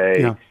 you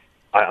say,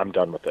 I'm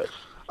done with this.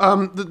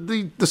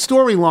 The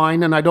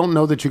storyline, and I don't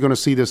know that you're going to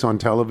see this on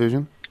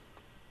television,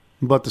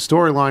 but the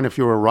storyline, if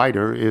you're a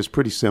writer, is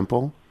pretty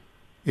simple.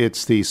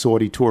 It's the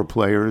Saudi Tour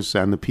players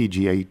and the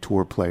PGA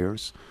Tour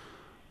players.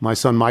 My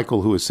son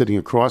Michael, who is sitting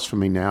across from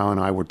me now, and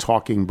I were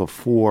talking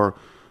before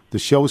the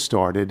show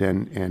started,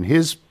 and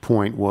his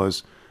point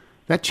was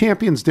that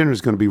Champions Dinner is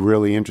going to be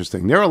really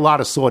interesting. There are a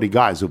lot of Saudi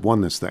guys who've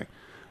won this thing.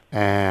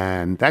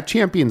 And that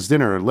Champions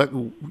Dinner,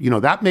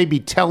 that may be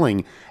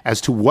telling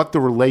as to what the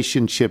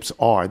relationships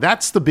are.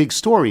 That's the big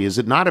story, is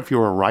it not, if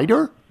you're a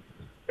writer?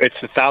 It's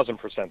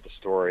 1,000% the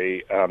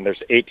story.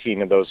 There's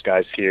 18 of those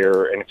guys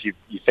here, and if you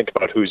think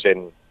about who's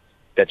in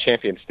that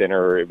Champions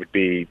Dinner, it would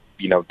be,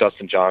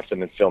 Dustin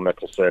Johnson and Phil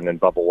Mickelson and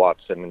Bubba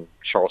Watson and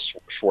Charles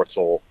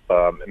Schwartzel.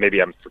 Maybe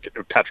I'm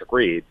forgetting Patrick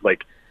Reed.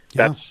 Like,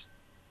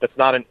 that's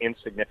not an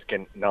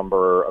insignificant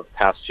number of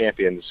past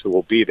champions who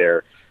will be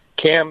there.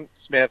 Cam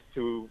Smith,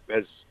 who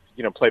has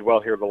played well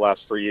here the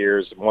last 3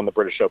 years and won the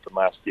British Open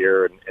last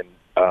year,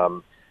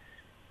 and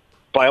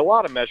by a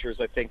lot of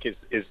measures, I think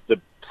is the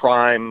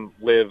prime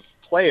live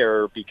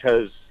player,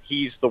 because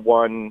he's the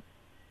one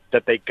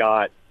that they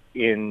got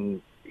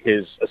in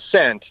his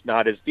ascent,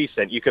 not his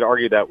descent. You could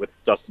argue that with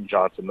Dustin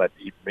Johnson, that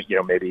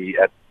maybe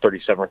at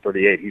 37 or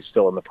 38 he's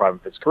still in the prime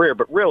of his career,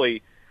 but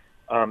really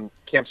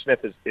Cam Smith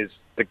is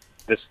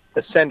this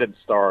ascendant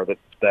star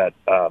that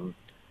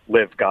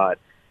Liv got.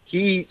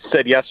 He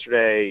said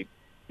yesterday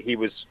he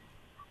was,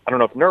 I don't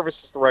know if nervous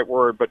is the right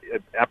word, but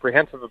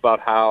apprehensive about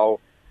how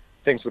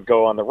things would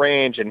go on the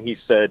range. And he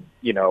said,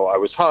 I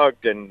was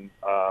hugged, and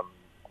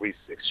we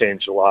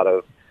exchanged a lot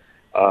of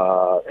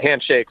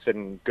handshakes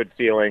and good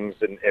feelings.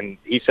 And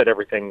he said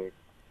everything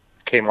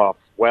came off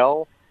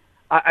well.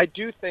 I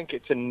do think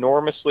it's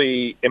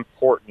enormously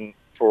important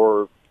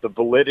for the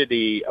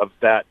validity of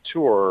that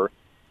tour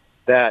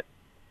that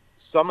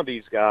some of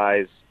these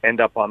guys end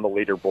up on the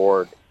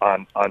leaderboard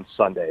on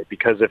Sunday,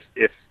 because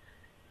if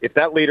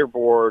that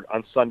leaderboard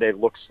on Sunday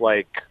looks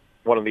like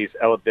one of these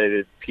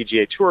elevated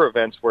PGA Tour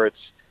events where it's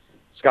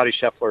Scotty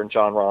Scheffler and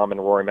Jon Rahm and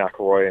Rory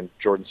McIlroy and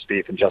Jordan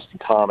Spieth and Justin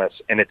Thomas,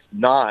 and it's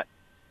not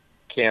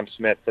Cam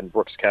Smith and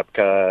Brooks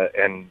Koepka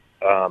and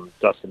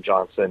Dustin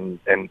Johnson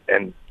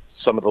and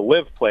some of the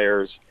live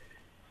players,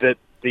 that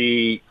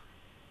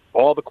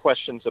all the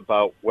questions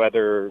about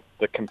whether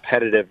the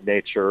competitive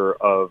nature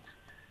of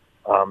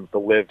the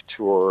Live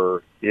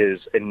Tour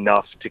is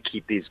enough to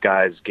keep these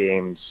guys'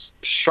 games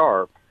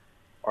sharp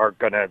are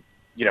going to,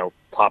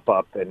 pop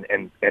up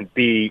and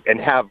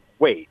have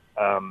weight.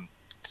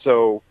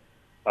 So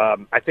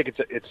I think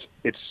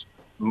it's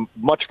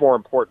much more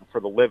important for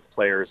the Live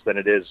players than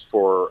it is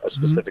for a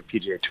specific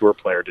PGA Tour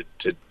player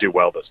to do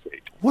well this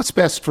week. What's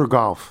best for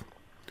golf?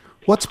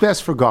 What's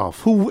best for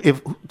golf?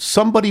 If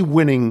somebody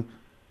winning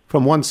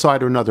from one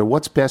side or another,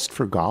 what's best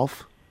for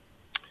golf?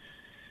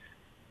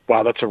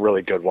 Wow, that's a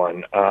really good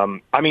one.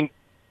 I mean,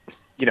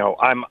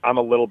 I'm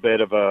a little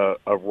bit of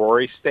a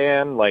Rory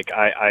stan. Like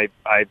I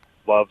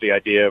love the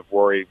idea of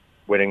Rory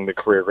winning the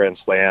career Grand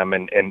Slam,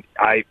 and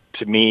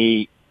to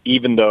me,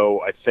 even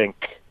though I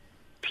think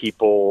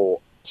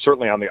people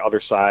certainly on the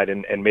other side,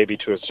 and maybe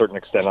to a certain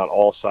extent on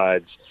all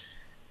sides,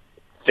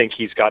 think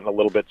he's gotten a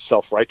little bit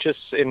self-righteous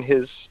in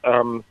his.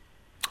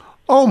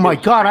 Oh my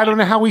God! I don't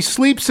know how he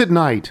sleeps at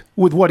night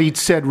with what he'd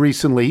said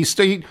recently.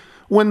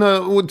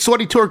 When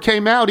Saudi Tour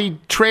came out, he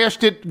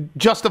trashed it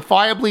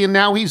justifiably, and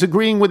now he's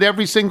agreeing with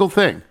every single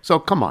thing. So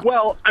come on.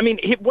 Well, I mean,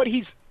 what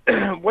he's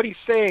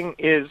saying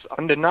is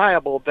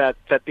undeniable, that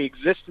the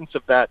existence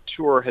of that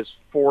tour has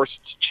forced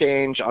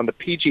change on the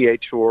PGA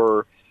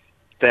Tour,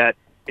 that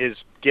is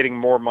getting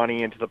more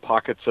money into the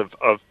pockets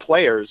of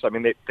players. I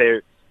mean,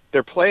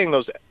 they're playing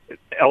those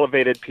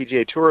elevated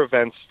PGA Tour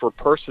events for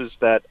purses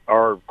that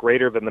are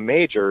greater than the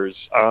majors,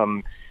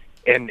 and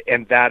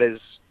that is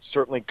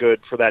certainly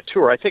good for that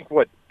tour. I think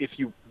if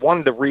you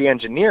wanted to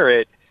re-engineer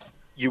it,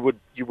 you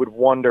would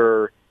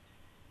wonder,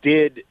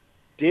 did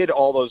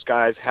all those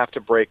guys have to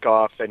break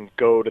off and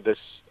go to this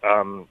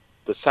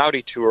the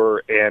Saudi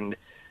tour and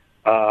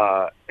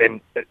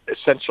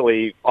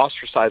essentially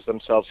ostracize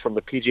themselves from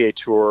the PGA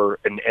Tour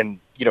and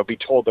be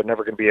told they're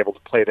never going to be able to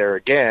play there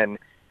again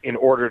in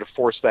order to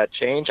force that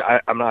change?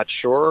 I'm not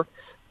sure,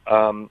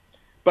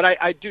 but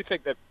I do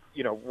think that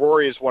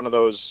Rory is one of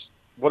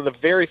the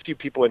very few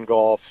people in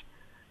golf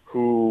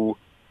who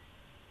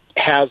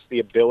has the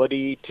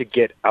ability to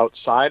get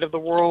outside of the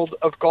world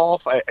of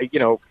golf.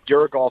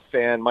 You're a golf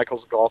fan.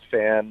 Michael's a golf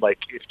fan. Like,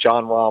 if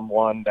Jon Rahm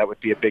won, that would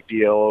be a big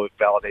deal. It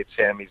validates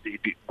him.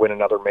 He'd win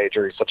another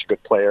major. He's such a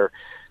good player.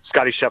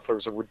 Scotty Scheffler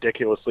is a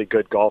ridiculously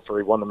good golfer.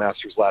 He won the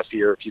Masters last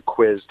year. If you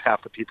quizzed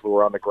half the people who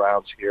were on the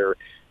grounds here,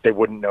 they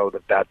wouldn't know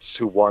that that's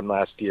who won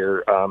last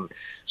year.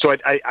 So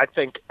I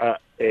think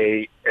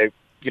a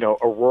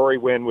Rory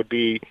win would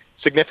be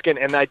significant.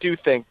 And I do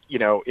think,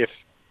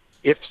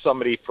 if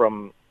somebody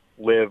from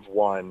Live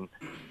won,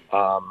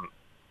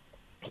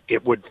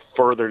 it would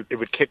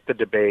kick the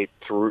debate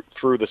through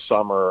the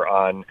summer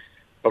on,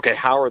 okay,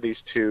 how are these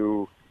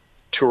two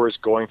tours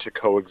going to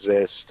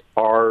coexist?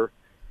 Are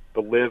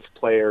the Live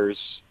players,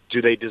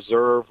 do they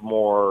deserve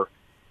more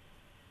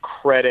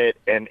credit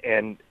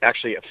and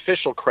actually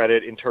official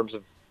credit in terms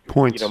of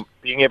points,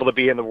 being able to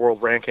be in the world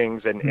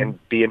rankings and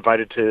be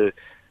invited to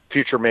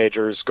future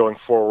majors going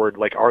forward?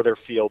 Like, are their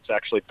fields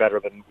actually better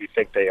than we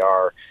think they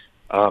are?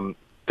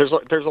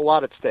 There's a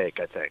lot at stake,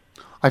 I think.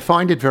 I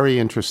find it very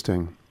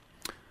interesting.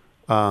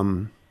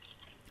 It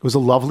was a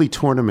lovely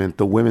tournament.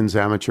 The women's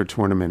amateur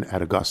tournament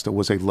at Augusta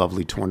was a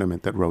lovely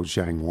tournament that Rose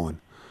Zhang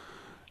won.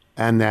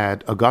 And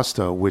that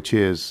Augusta, which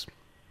is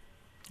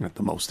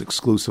the most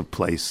exclusive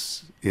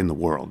place in the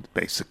world,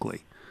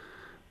 basically,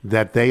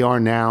 that they are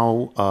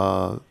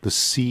now the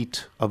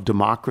seat of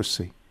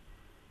democracy,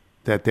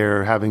 that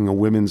they're having a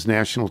women's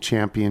national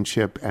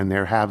championship and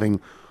they're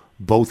having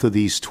both of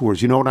these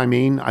tours. You know what I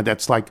mean?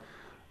 That's like,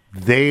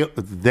 they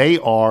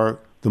are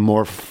the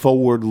more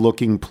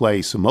forward-looking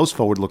place, the most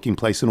forward-looking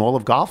place in all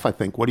of golf, I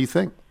think. What do you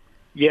think?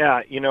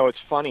 Yeah, it's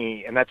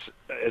funny, and that's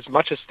as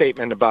much a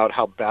statement about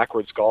how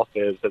backwards golf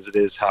is as it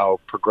is how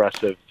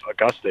progressive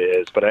Augusta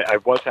is. But I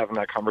was having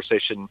that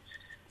conversation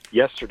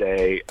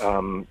yesterday.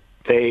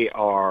 They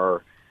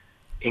are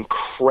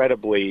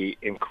incredibly,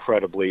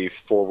 incredibly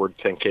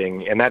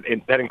forward-thinking, and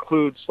that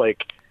includes,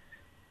 like,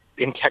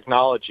 in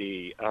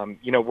technology.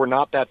 We're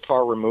not that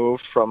far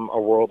removed from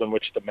a world in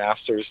which the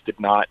Masters did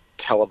not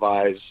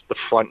televise the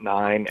front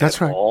nine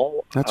at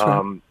all. That's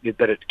right.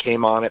 That it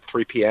came on at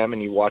 3 p.m.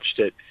 and you watched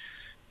it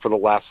for the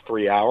last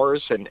 3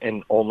 hours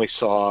and only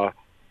saw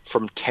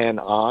from 10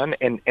 on.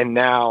 And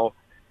now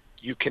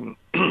you can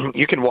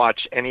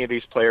watch any of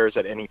these players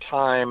at any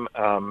time.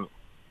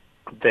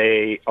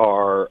 They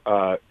are,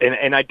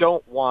 and I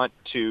don't want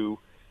to,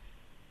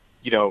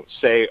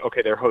 say,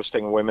 okay, they're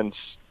hosting a women's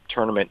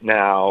tournament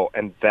now,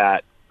 and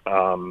that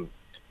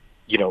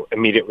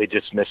immediately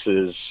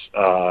dismisses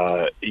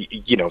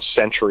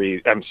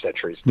centuries.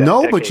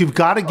 No, but you've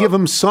got to give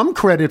them some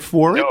credit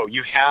for it. No,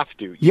 you have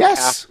to.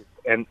 Yes,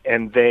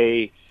 and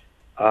they,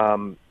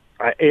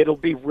 it'll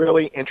be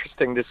really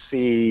interesting to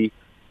see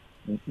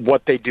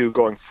what they do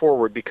going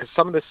forward, because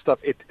some of this stuff,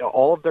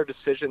 all of their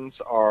decisions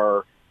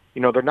are,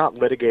 they're not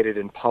litigated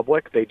in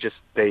public. They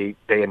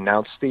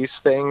announce these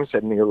things,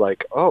 and you're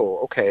like, oh,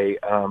 okay.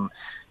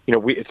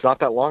 It's not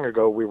that long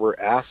ago we were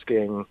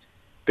asking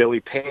Billy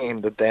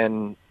Payne, the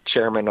then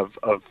chairman of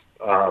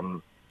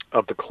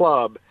the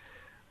club,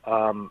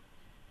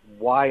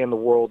 why in the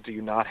world do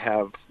you not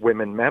have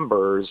women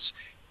members?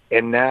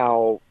 And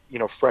now,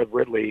 Fred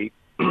Ridley,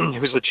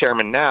 who's the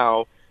chairman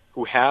now,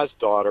 who has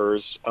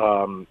daughters,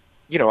 I'm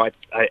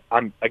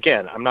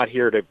not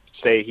here to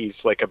say he's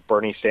like a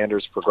Bernie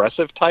Sanders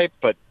progressive type,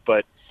 but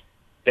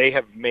they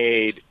have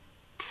made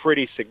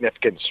pretty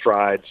significant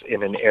strides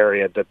in an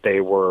area that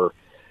they were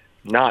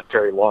not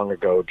very long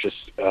ago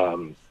just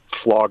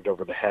flogged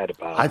over the head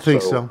about. I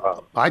think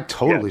so. I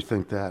totally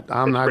think that.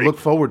 I look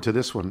forward to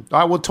this one.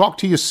 I will talk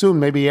to you soon,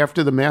 maybe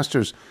after the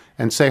Masters,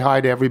 and say hi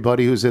to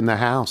everybody who's in the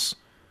house.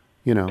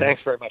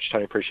 Thanks very much,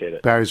 Tony. Appreciate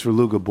it. Barry's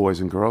Verluga, boys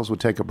and girls. We'll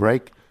take a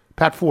break.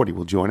 Pat Forty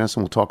will join us,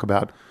 and we'll talk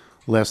about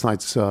last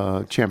night's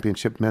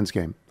championship men's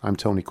game. I'm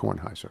Tony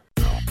Kornheiser.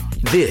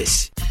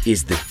 This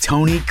is the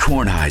Tony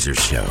Kornheiser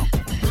Show.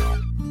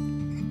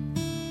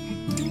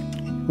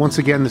 Once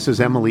again, this is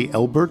Emily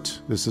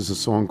Elbert. This is a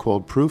song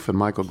called Proof, and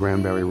Michael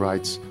Granberry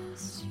writes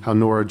how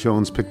Norah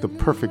Jones picked the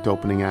perfect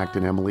opening act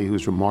in Emily,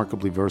 who's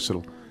remarkably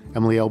versatile.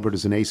 Emily Elbert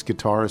is an ace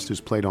guitarist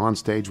who's played on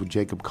stage with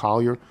Jacob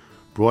Collier,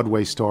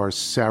 Broadway star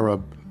Sarah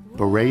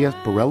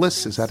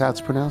Bareilles, is that how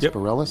it's pronounced? Yep.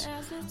 Bareilles?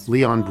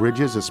 Leon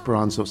Bridges,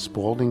 Esperanza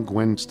Spalding,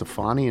 Gwen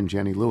Stefani, and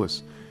Jenny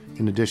Lewis.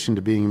 In addition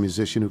to being a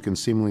musician who can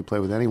seemingly play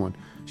with anyone,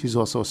 she's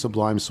also a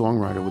sublime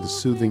songwriter with a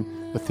soothing,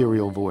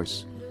 ethereal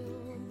voice.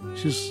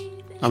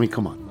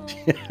 Come on.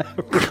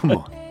 Come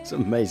on. It's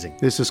amazing.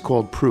 This is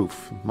called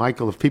Proof.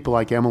 Michael, if people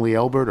like Emily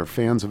Elbert or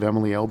fans of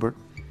Emily Elbert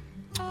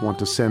want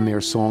to send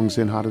their songs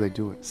in, how do they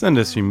do it? Send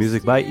us your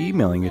music by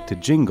emailing it to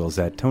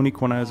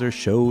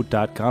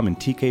jingles@TonyKornheiserShow.com. And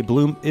TK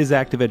Bloom is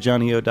active at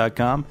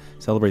JohnnyO.com.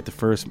 Celebrate the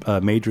first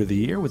major of the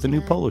year with a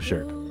new polo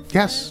shirt.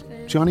 Yes,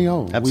 Johnny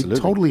O. Absolutely. We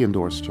totally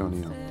endorse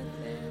Johnny O.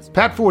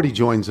 Pat Forty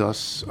joins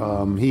us.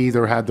 He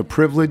either had the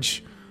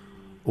privilege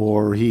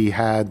or he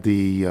had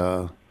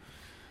the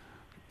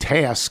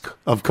task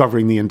of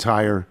covering the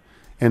entire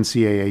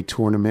NCAA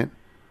tournament.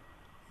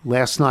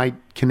 Last night,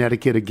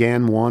 Connecticut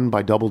again won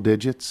by double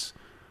digits.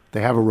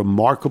 They have a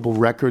remarkable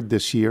record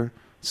this year,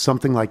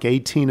 something like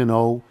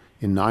 18-0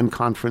 in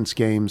non-conference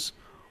games,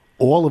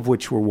 all of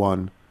which were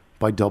won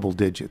by double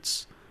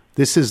digits.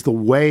 This is the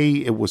way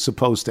it was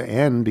supposed to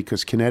end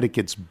because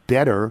Connecticut's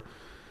better,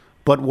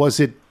 but was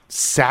it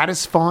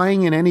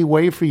satisfying in any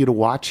way for you to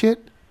watch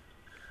it?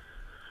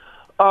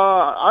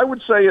 I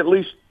would say at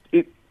least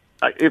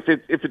if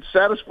it's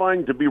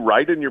satisfying to be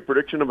right in your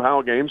prediction of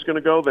how a game's going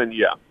to go, then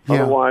yeah.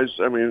 Otherwise,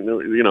 I mean,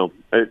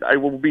 I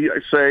will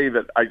say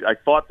that I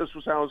thought this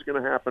was how it was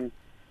going to happen.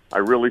 I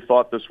really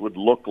thought this would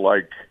look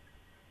like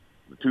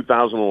the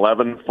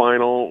 2011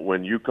 final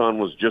when UConn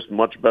was just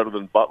much better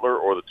than Butler,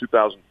 or the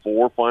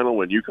 2004 final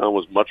when UConn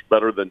was much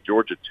better than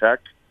Georgia Tech.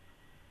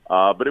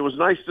 But it was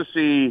nice to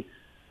see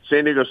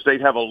San Diego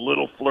State have a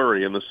little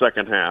flurry in the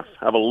second half,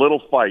 have a little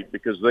fight,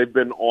 because they've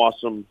been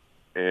awesome.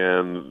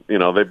 And,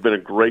 they've been a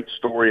great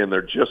story, and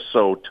they're just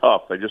so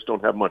tough. They just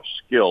don't have much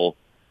skill,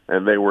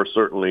 and they were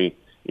certainly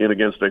in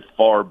against a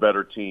far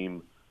better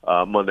team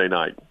Monday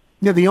night.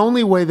 Yeah, the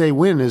only way they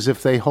win is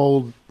if they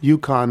hold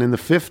UConn in the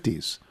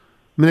 50s.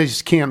 I mean, they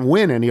just can't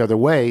win any other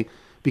way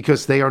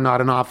because they are not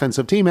an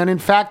offensive team. And, in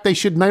fact, they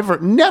should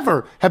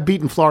never have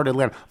beaten Florida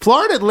Atlantic.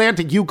 Florida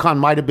Atlantic UConn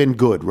might have been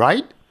good,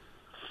 right?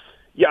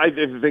 Yeah, I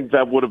think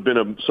that would have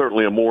been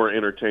certainly a more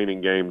entertaining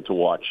game to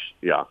watch,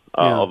 yeah.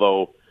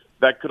 Although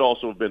that could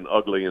also have been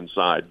ugly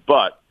inside.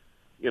 But,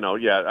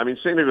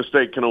 San Diego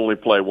State can only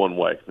play one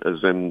way,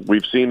 as in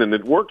we've seen, and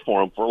it worked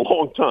for them for a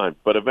long time.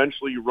 But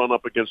eventually you run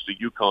up against a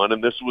UConn,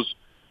 and this was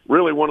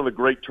really one of the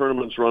great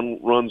tournaments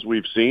runs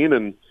we've seen.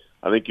 And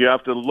I think you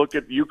have to look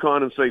at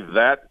UConn and say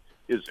that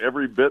is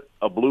every bit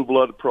a blue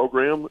blood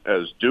program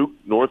as Duke,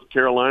 North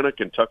Carolina,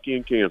 Kentucky,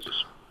 and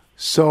Kansas.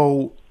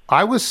 So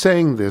I was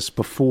saying this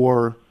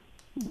before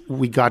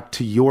we got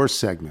to your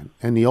segment.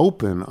 In the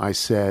open, I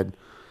said,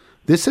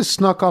 this has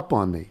snuck up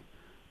on me.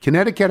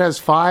 Connecticut has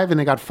 5, and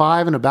they got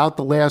 5 in about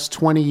the last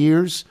 20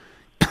 years.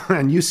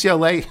 And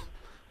UCLA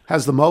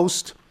has the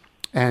most,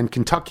 and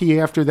Kentucky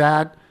after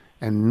that,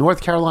 and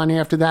North Carolina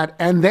after that,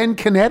 and then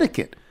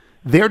Connecticut.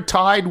 They're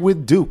tied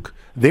with Duke.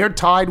 They're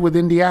tied with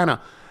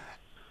Indiana.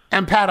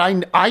 And, Pat,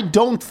 I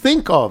don't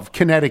think of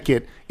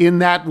Connecticut in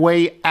that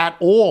way at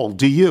all.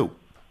 Do you?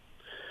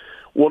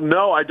 Well,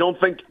 no, I don't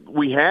think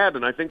we had,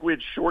 and I think we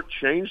had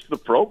shortchanged the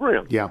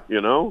program. Yeah.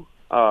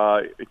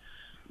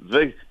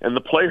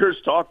 The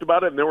players talked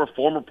about it, and there were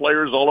former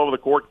players all over the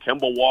court,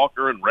 Kemba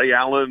Walker and Ray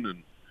Allen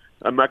and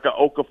Emeka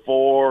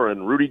Okafor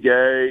and Rudy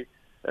Gay,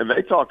 and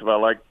they talked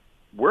about,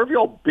 where have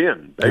y'all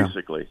been,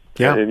 basically?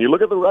 Yeah. And you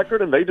look at the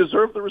record, and they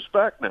deserve the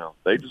respect now.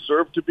 They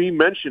deserve to be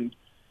mentioned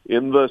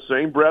in the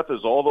same breath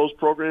as all those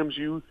programs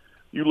you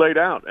laid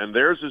out, and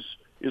theirs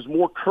is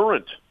more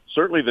current,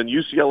 certainly, than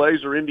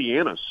UCLA's or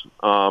Indiana's.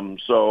 What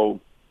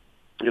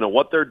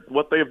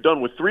they have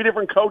done with 3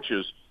 different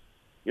coaches.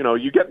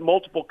 You get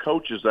multiple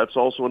coaches. That's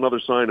also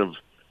another sign of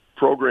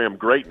program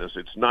greatness.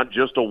 It's not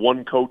just a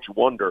one-coach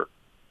wonder.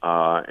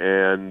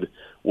 And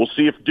we'll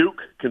see if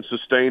Duke can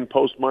sustain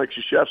post-Mike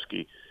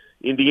Krzyzewski.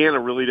 Indiana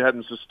really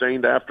hadn't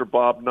sustained after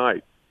Bob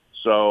Knight.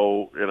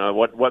 So,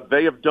 what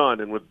they have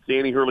done, and with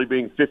Danny Hurley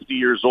being 50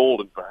 years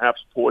old and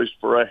perhaps poised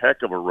for a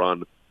heck of a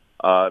run,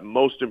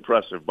 most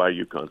impressive by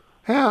UConn.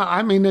 Yeah,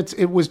 I mean,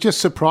 it was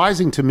just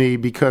surprising to me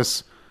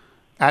because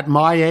at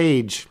my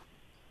age,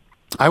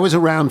 I was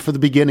around for the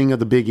beginning of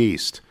the Big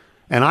East,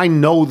 and I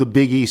know the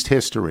Big East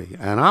history.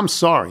 And I'm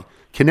sorry,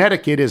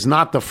 Connecticut is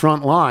not the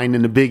front line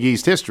in the Big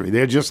East history.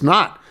 They're just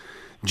not.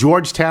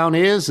 Georgetown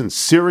is, and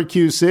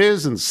Syracuse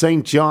is, and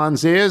St.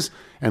 John's is,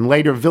 and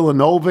later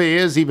Villanova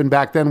is, even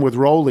back then with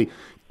Rowley.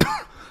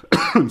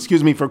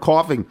 Excuse me for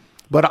coughing.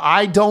 But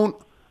I don't,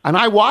 and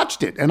I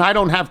watched it, and I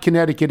don't have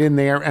Connecticut in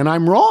there, and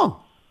I'm wrong.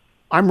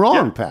 I'm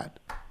wrong, Pat.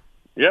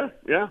 Yeah.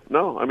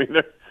 No, I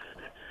mean,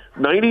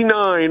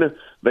 99,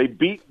 they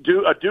beat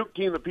a Duke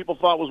team that people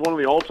thought was one of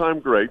the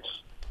all-time greats.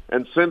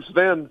 And since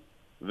then,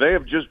 they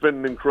have just been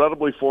an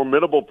incredibly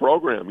formidable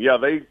program. Yeah,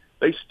 they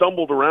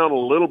stumbled around a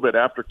little bit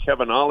after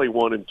Kevin Ollie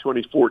won in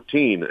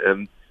 2014,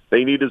 and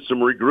they needed some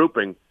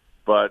regrouping.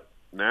 But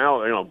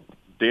now,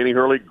 Danny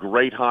Hurley,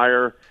 great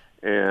hire,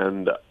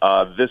 and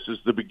this is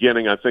the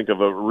beginning, I think,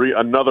 of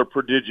another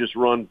prodigious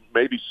run,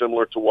 maybe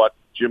similar to what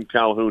Jim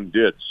Calhoun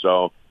did.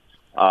 So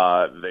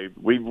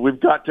we've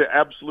got to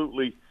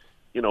absolutely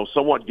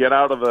somewhat get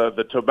out of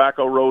the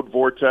Tobacco Road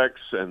vortex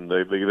and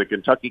the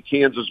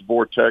Kentucky-Kansas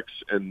vortex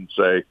and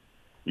say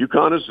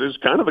UConn is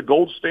kind of the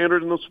gold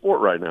standard in the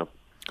sport right now.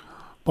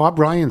 Bob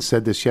Ryan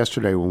said this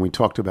yesterday when we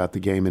talked about the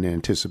game in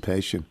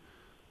anticipation,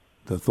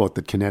 the thought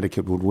that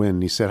Connecticut would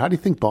win. He said, how do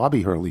you think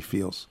Bobby Hurley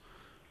feels?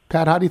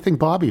 Pat, how do you think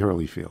Bobby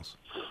Hurley feels?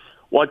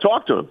 Well, I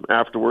talked to him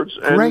afterwards,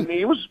 and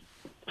he was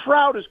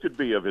proud as could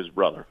be of his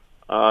brother.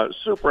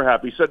 Super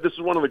happy. He said, this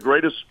is one of the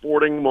greatest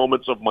sporting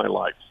moments of my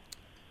life.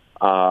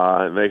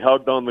 They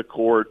hugged on the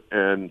court,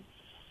 and,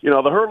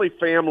 the Hurley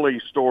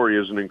family story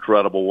is an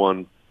incredible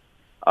one.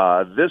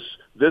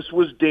 This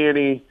was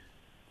Danny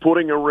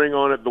putting a ring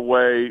on it the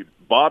way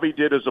Bobby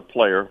did as a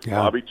player.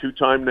 Yeah. Bobby,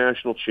 2-time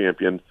national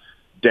champion.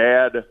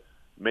 Dad,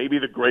 maybe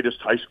the greatest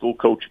high school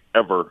coach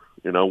ever,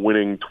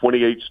 winning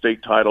 28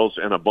 state titles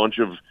and a bunch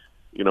of,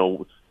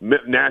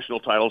 national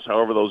titles,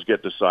 however those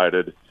get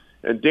decided.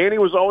 And Danny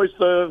was always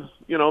the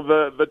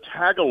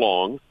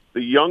tag-along,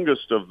 the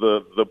youngest of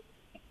the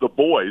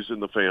boys in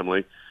the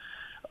family.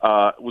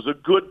 Was a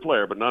good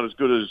player, but not as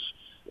good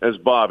as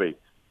Bobby.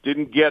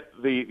 Didn't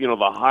get the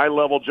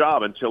high-level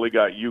job until he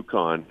got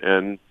UConn,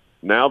 and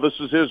now this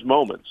is his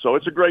moment. So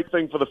it's a great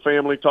thing for the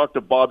family. Talked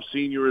to Bob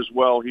Sr. as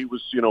well. He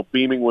was,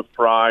 beaming with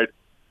pride.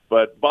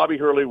 But Bobby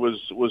Hurley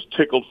was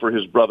tickled for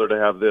his brother to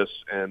have this.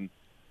 And,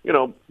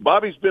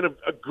 Bobby's been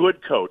a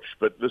good coach,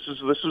 but this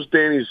is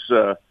Danny's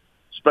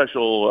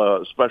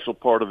special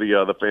part of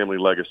the family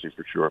legacy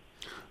for sure.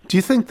 Do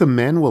you think the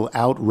men will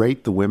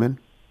outrate the women?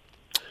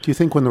 Do you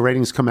think when the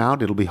ratings come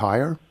out, it'll be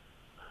higher?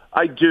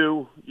 I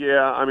do,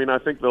 yeah. I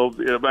think they'll.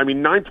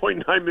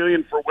 $9.9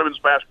 million for women's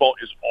basketball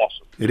is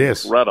awesome. It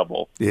is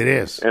incredible. It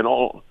is, and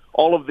all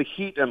of the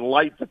heat and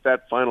light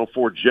that Final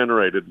Four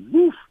generated.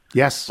 Woof.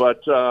 Yes,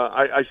 but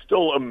I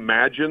still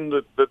imagine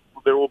that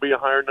there will be a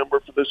higher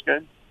number for this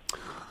game.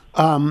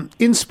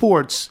 In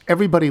sports,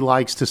 everybody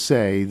likes to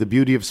say the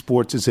beauty of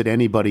sports is that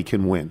anybody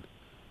can win.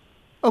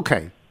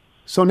 Okay,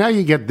 so now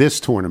you get this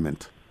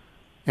tournament,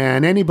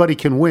 and anybody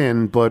can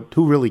win, but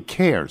who really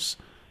cares?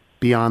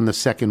 Beyond the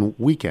second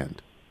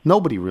weekend,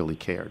 nobody really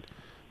cared.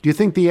 Do you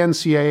think the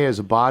NCAA as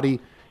a body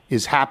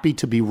is happy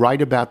to be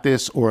right about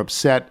this or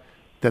upset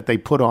that they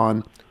put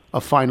on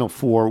a Final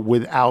Four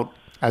without,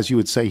 as you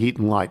would say, heat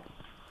and light?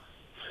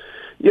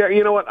 Yeah,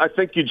 you know what? I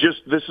think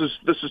this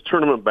is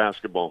tournament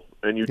basketball,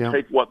 and you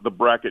take what the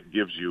bracket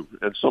gives you,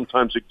 and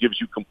sometimes it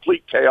gives you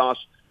complete chaos,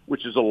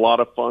 which is a lot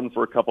of fun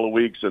for a couple of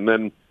weeks, and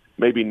then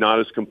maybe not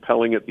as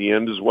compelling at the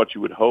end as what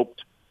you would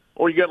hoped.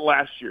 Or you get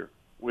last year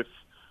with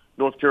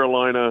North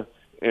Carolina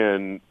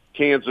and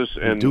Kansas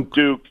and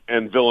Duke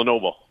and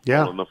Villanova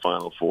in the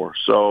Final Four.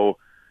 So,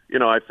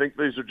 I think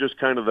these are just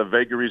kind of the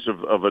vagaries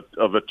of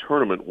a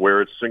tournament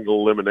where it's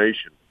single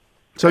elimination.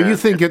 So you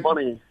think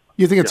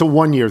it's a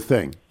 1-year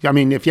thing? I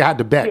mean, if you had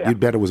to bet, you'd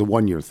bet it was a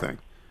 1-year thing.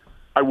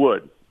 I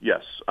would,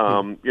 yes.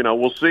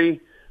 We'll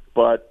see,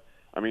 but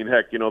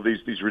heck,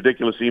 these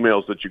ridiculous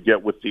emails that you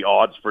get with the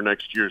odds for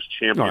next year's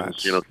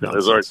champions.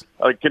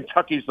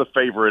 Kentucky's the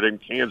favorite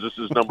and Kansas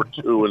is number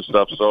 2 and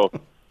stuff. So,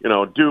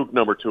 Duke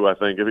number 2. I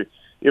think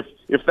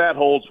if that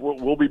holds,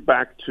 we'll be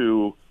back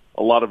to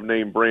a lot of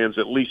name brands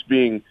at least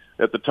being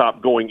at the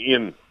top going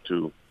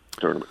into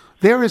the tournament.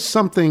 There is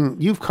something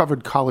you've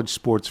covered college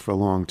sports for a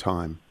long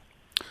time.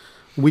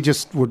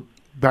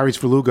 Barry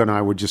Svrluga and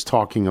I were just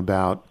talking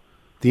about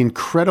the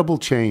incredible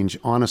change,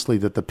 honestly,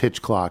 that the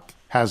pitch clock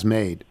has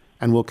made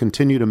and will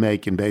continue to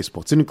make in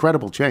baseball. It's an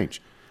incredible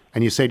change.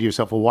 And you say to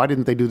yourself, well, why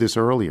didn't they do this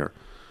earlier?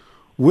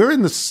 We're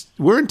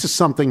into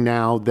something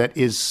now that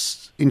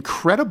is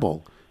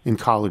incredible in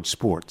college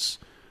sports.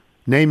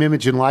 Name,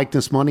 image, and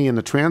likeness money in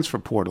the transfer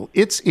portal.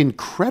 It's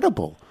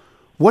incredible.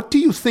 What do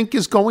you think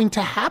is going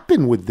to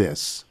happen with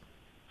this?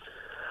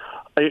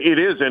 It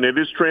is, and it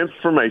is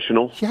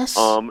transformational. Yes.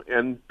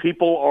 And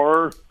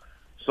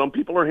some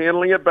people are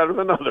handling it better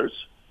than others.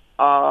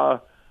 I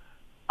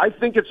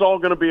think it's all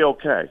going to be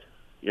okay.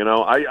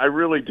 I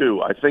really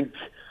do. I think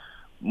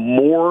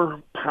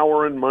more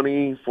power and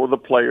money for the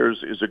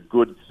players is a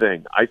good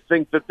thing. I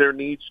think that there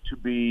needs to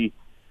be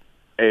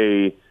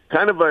a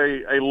kind of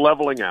a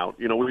leveling out.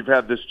 We've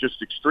had this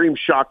just extreme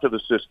shock to the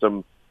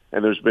system,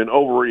 and there's been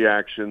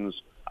overreactions.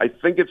 I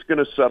think it's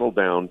going to settle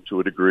down to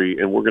a degree,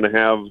 and we're going to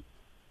have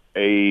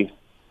a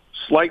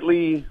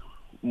slightly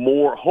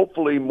more,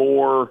 hopefully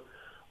more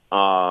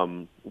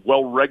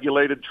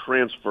well-regulated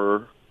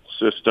transfer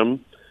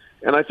system.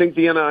 And I think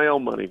the NIL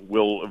money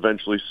will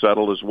eventually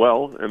settle as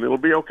well, and it'll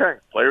be okay.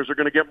 Players are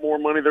going to get more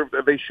money.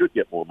 They should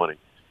get more money.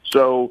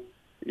 So,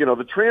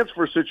 the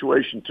transfer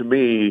situation, to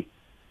me,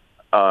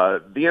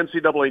 the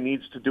NCAA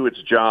needs to do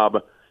its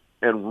job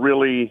and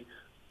really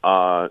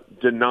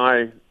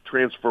deny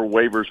transfer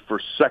waivers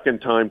for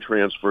second-time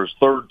transfers,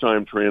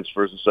 third-time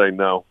transfers, and say,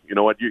 no, you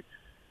know what,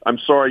 I'm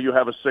sorry you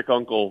have a sick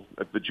uncle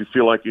that you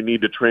feel like you need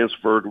to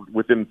transfer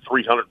within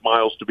 300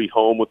 miles to be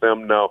home with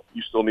them. No,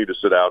 you still need to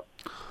sit out.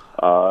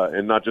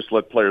 And not just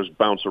let players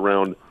bounce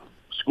around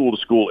school to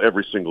school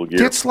every single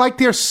year. It's like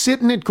they're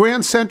sitting at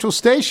Grand Central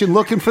Station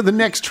looking for the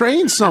next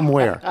train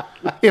somewhere.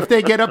 If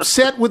they get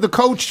upset with the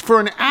coach for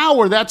an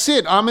hour, that's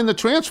it. I'm in the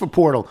transfer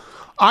portal.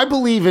 I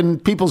believe in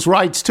people's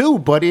rights too,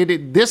 but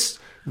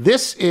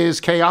this is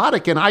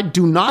chaotic, and I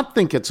do not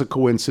think it's a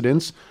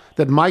coincidence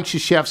that Mike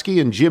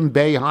Krzyzewski and Jim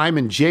Boeheim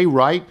and Jay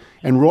Wright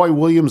and Roy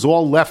Williams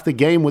all left the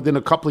game within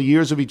a couple of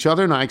years of each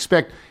other, and I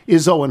expect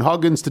Izzo and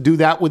Huggins to do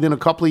that within a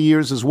couple of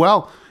years as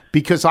well,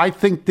 because I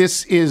think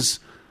this is,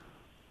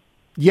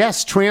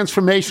 yes,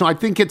 transformational. I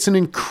think it's an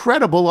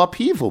incredible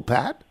upheaval,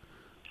 Pat.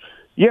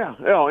 Yeah,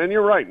 and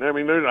you're right. I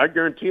mean, I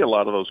guarantee a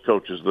lot of those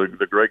coaches,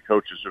 the great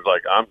coaches, are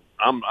like,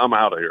 I'm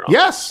out of here.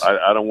 Yes,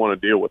 I don't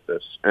want to deal with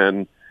this.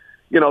 And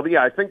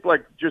I think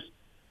like just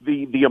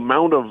the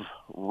amount of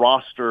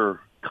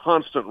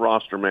constant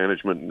roster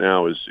management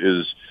now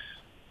is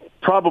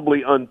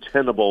probably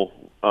untenable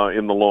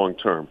in the long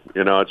term.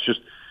 It's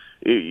just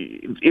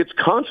it's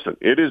constant.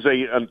 It is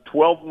a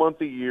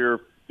 12-month a year,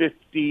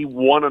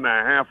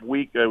 51.5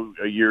 week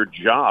a year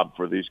job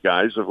for these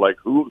guys of like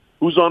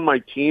who's on my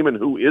team and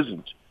who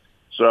isn't.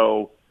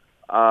 So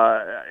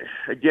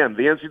again,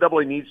 the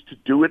NCAA needs to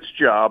do its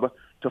job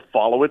to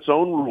follow its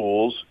own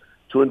rules,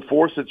 to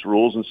enforce its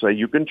rules and say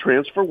you can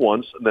transfer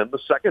once, and then the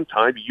second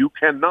time you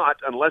cannot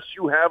unless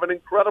you have an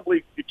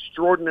incredibly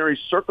extraordinary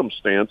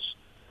circumstance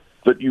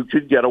that you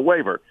could get a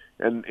waiver.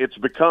 And it's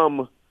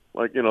become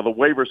like, the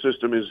waiver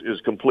system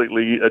is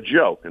completely a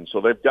joke, and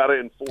so they've got to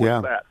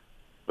enforce that.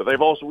 But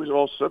we've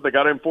also said they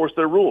got to enforce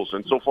their rules,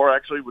 and so far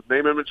actually with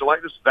name, image, and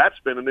likeness, that's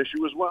been an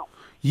issue as well.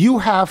 You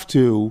have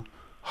to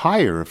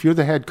hire, if you're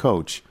the head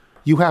coach,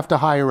 you have to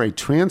hire a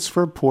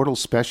transfer portal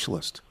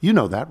specialist. You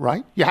know that,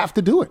 right? You have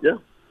to do it. Yeah.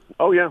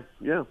 Oh, yeah.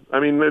 I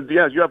mean,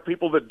 you have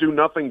people that do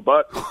nothing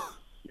but,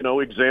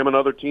 examine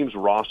other teams'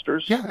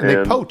 rosters. Yeah, and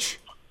they poach.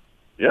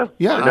 Yeah.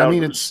 Yeah, I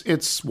mean,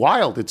 it's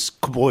wild. It's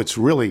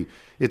really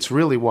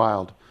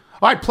wild.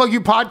 All right, plug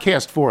your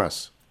podcast for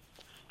us.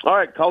 All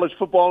right, College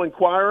Football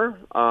Inquirer.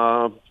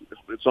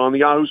 It's on the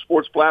Yahoo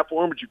Sports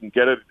platform, but you can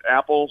get it at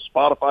Apple,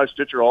 Spotify,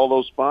 Stitcher, all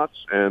those spots.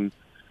 And,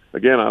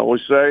 again, I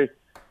always say,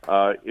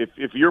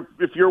 if you're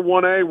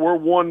 1A, we're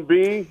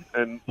 1B,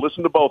 and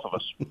listen to both of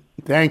us.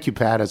 Thank you,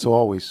 Pat, as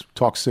always.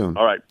 Talk soon.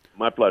 All right.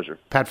 My pleasure.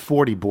 Pat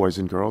 40, boys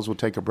and girls. We'll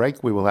take a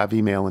break. We will have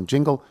email and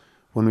jingle.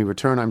 When we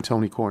return, I'm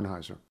Tony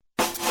Kornheiser.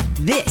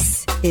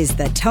 This is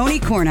the Tony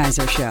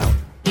Kornheiser Show.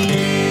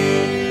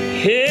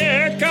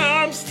 Here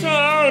comes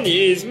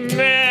Tony's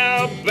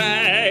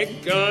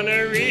mailbag.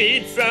 Gonna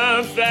read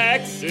some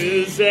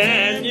faxes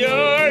and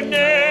your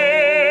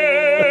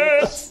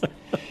notes.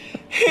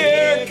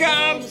 Here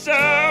comes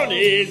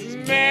Tony's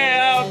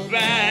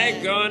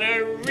mailbag.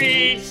 Gonna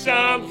read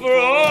some for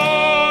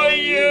all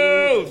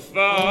you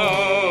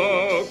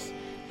folks.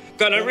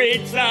 Gonna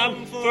read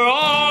some for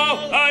all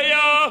of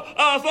your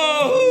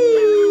folks.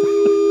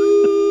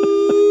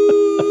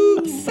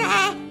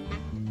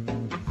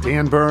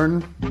 Dan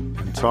Byrne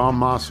and Tom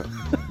Massa.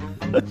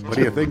 What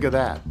do you think of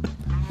that?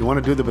 You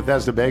want to do the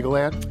Bethesda Bagel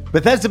ad?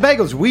 Bethesda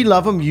Bagels, we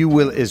love them. You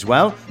will as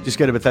well. Just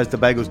go to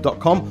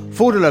BethesdaBagels.com,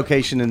 find a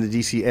location in the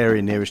DC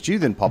area nearest you,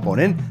 then pop on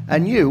in,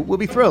 and you will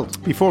be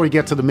thrilled. Before we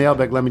get to the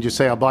mailbag, let me just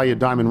say I'll buy you a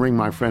diamond ring,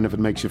 my friend, if it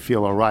makes you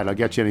feel all right. I'll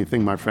get you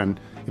anything, my friend,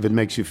 if it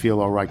makes you feel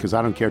all right, because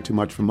I don't care too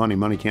much for money.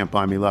 Money can't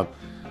buy me love.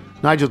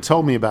 Nigel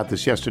told me about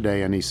this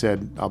yesterday, and he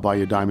said, I'll buy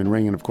you a diamond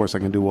ring, and of course I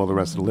can do all the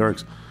rest of the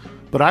lyrics.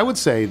 But I would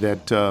say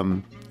that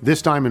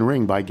This Diamond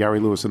Ring by Gary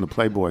Lewis and the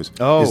Playboys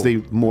is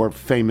the more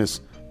famous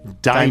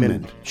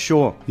Diamond.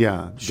 Sure.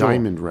 Yeah, sure.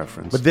 Diamond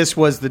reference. But this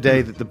was the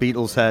day that the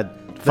Beatles had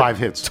 5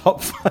 hits.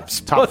 Top 5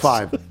 spots. Top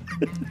 5.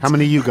 How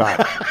many you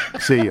got?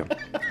 See you.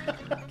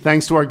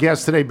 Thanks to our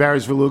guests today,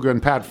 Barry's Verluga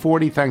and Pat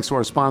 40. Thanks to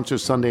our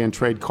sponsors, Sunday and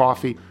Trade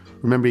Coffee.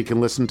 Remember, you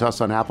can listen to us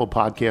on Apple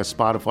Podcasts,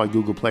 Spotify,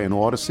 Google Play, and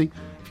Odyssey.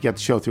 If you get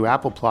the show through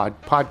Apple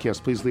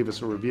Podcasts, please leave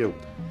us a review.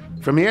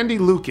 From Andy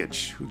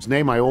Lukic, whose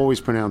name I always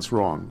pronounce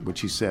wrong,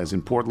 which he says,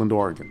 in Portland,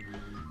 Oregon.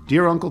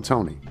 Dear Uncle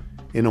Tony,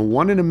 in a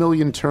 1 in a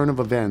million turn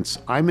of events,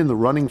 I'm in the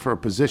running for a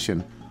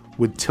position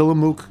with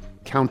Tillamook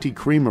County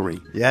Creamery.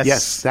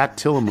 Yes, that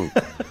Tillamook.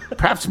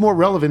 Perhaps more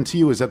relevant to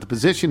you is that the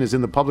position is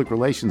in the Public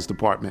Relations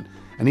Department,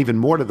 and even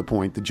more to the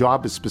point, the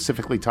job is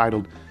specifically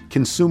titled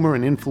Consumer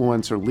and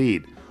Influencer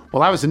Lead.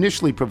 While I was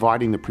initially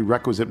providing the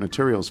prerequisite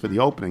materials for the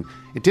opening,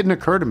 it didn't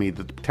occur to me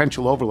that the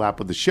potential overlap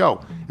with the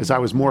show, as I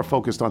was more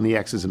focused on the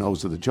X's and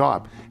O's of the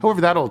job.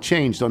 However, that all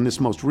changed on this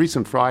most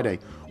recent Friday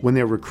when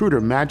their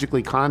recruiter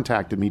magically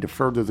contacted me to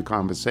further the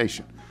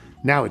conversation.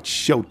 Now it's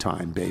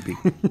showtime, baby.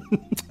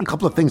 A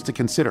couple of things to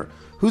consider.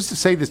 Who's to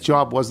say this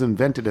job wasn't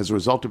invented as a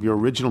result of your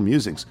original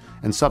musings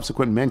and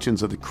subsequent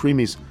mentions of the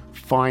Creamy's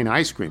fine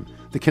ice cream?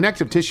 The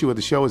connective tissue of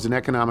the show is an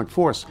economic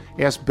force.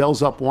 Ask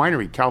Bell's Up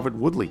Winery,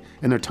 Calvert-Woodley,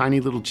 and their tiny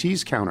little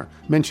cheese counter,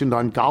 mentioned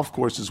on golf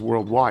courses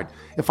worldwide.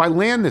 If I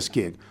land this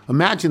gig,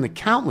 imagine the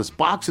countless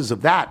boxes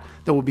of that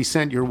will be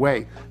sent your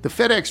way. The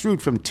FedEx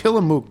route from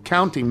Tillamook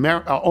County,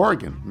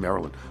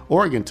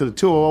 Oregon to the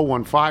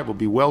 20015 will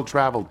be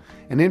well-traveled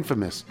and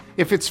infamous.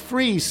 If it's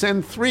free,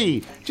 send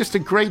 3. Just a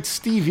great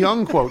Steve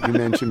Young quote you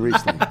mentioned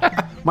recently.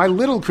 My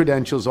little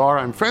credentials are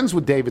I'm friends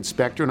with David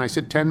Spector, and I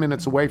sit 10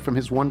 minutes away from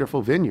his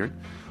wonderful vineyard.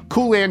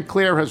 Cool Aunt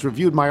Claire has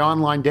reviewed my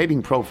online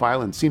dating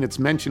profile and seen its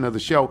mention of the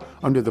show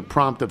under the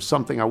prompt of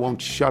something I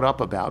won't shut up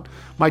about.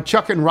 My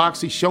Chuck and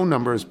Roxy show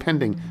number is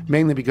pending,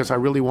 mainly because I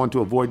really want to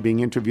avoid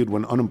being interviewed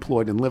when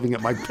unemployed and living at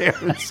my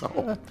parents'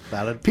 home.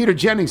 Valid. Peter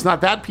Jennings,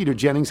 not that Peter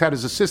Jennings, had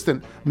his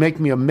assistant make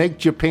me a Make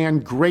Japan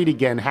Great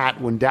Again hat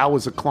when Dow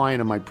was a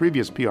client of my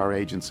previous PR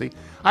agency.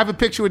 I have a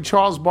picture with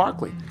Charles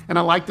Barkley, and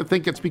I like to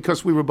think it's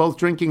because we were both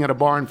drinking at a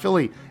bar in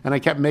Philly, and I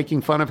kept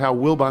making fun of how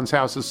Wilbon's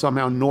house is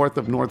somehow north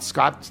of North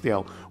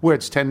Scottsdale, where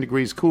it's 10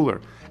 degrees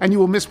cooler. And you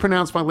will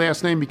mispronounce my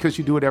last name because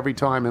you do it every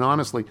time, and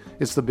honestly,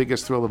 it's the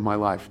biggest thrill of my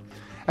life.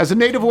 As a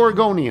native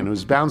Oregonian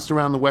who's bounced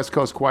around the West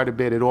Coast quite a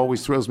bit, it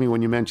always thrills me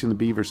when you mention the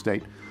Beaver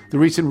State. The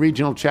recent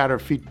regional chatter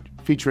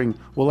featuring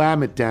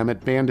Willamette,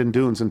 dammit, Bandon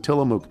Dunes, and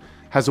Tillamook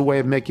has a way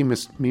of making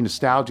me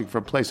nostalgic for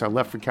a place I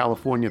left for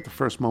California at the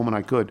first moment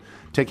I could,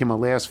 taking my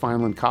last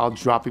final in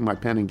college, dropping my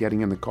pen, and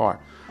getting in the car.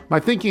 My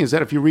thinking is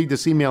that if you read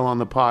this email on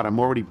the pod, I'm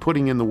already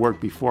putting in the work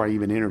before I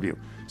even interview.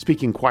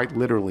 Speaking quite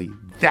literally,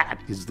 that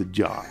is the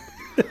job.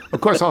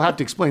 Of course, I'll have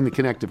to explain the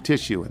connective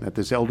tissue and that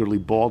this elderly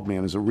bald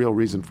man is a real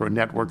reason for a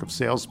network of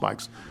sales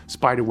spikes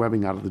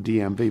spiderwebbing out of the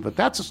DMV. But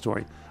that's a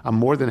story I'm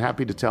more than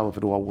happy to tell if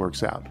it all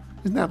works out.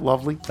 Isn't that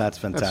lovely? That's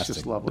fantastic. That's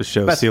just lovely. The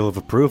show's seal of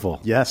approval.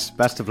 Yes,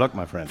 best of luck,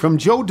 my friend. From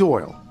Joe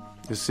Doyle.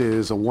 This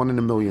is a 1 in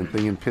a million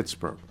thing in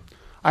Pittsburgh.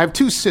 I have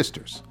 2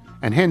 sisters,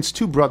 and hence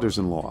 2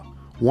 brothers-in-law.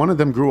 One of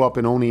them grew up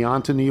in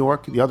Oneonta, New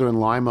York, the other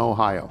in Lima,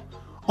 Ohio.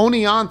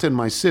 Oneonta and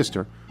my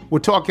sister were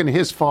talking to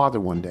his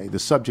father one day. The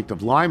subject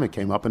of Lima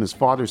came up, and his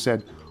father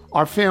said,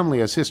 our family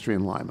has history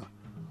in Lima.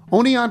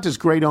 Oneonta's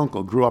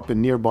great-uncle grew up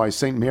in nearby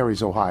St.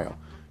 Mary's, Ohio,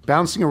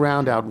 bouncing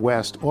around out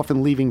west,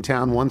 often leaving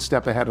town one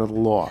step ahead of the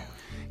law.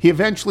 He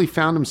eventually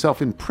found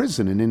himself in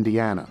prison in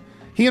Indiana.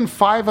 He and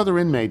 5 other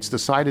inmates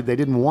decided they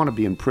didn't want to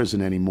be in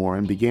prison anymore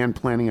and began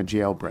planning a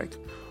jailbreak.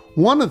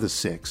 One of the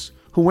 6,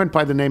 who went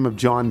by the name of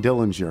John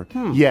Dillinger,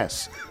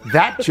 yes,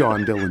 that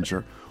John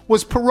Dillinger,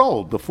 was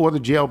paroled before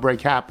the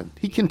jailbreak happened.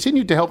 He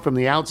continued to help from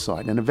the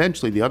outside, and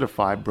eventually the other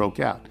 5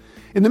 broke out.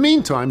 In the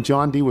meantime,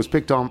 John D. was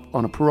picked on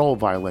a parole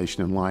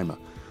violation in Lima.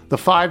 The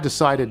 5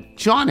 decided,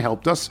 John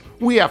helped us,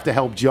 we have to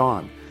help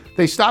John.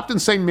 They stopped in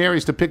St.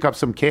 Mary's to pick up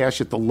some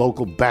cash at the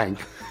local bank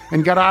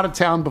and got out of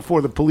town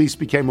before the police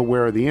became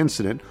aware of the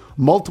incident.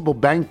 Multiple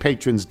bank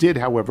patrons did,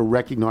 however,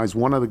 recognize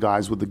one of the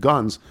guys with the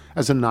guns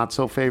as a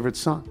not-so-favorite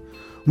son.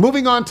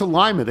 Moving on to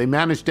Lima, they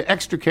managed to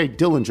extricate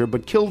Dillinger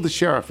but killed the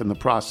sheriff in the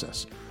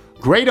process.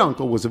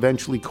 Great-uncle was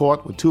eventually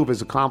caught with 2 of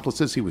his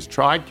accomplices. He was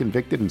tried,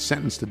 convicted, and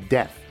sentenced to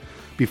death.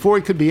 Before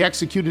he could be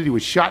executed, he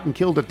was shot and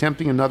killed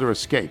attempting another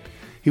escape.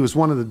 He was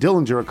one of the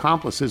Dillinger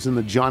accomplices in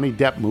the Johnny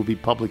Depp movie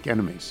Public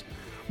Enemies.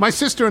 My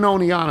sister in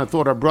Oneonta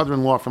thought our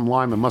brother-in-law from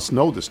Lima must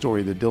know the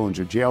story of the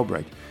Dillinger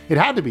jailbreak. It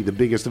had to be the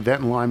biggest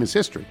event in Lima's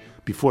history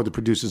before the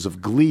producers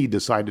of Glee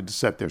decided to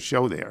set their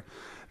show there.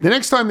 The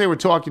next time they were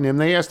talking to him,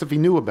 they asked if he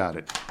knew about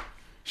it.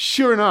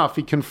 Sure enough,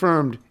 he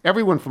confirmed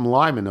everyone from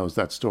Lima knows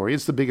that story.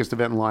 It's the biggest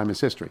event in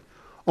Lima's history.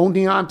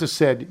 Oneonta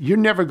said, you're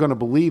never going to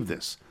believe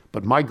this,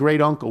 but my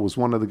great-uncle was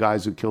one of the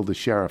guys who killed the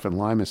sheriff. And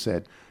Lima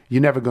said,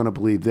 you're never going to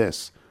believe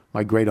this.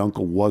 My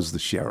great-uncle was the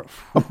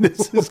sheriff.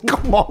 This is,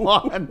 come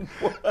on.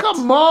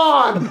 Come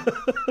on.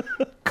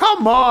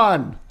 Come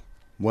on.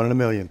 1 in a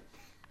million.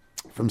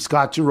 From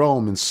Scott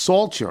Jerome in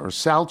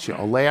Salcha,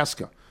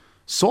 Alaska.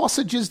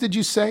 Sausages, did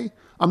you say?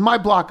 On my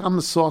block, I'm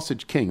the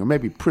sausage king, or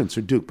maybe prince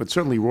or duke, but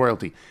certainly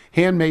royalty.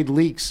 Handmade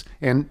links,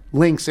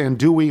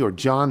 andouille, or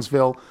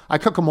Johnsville. I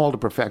cook them all to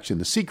perfection.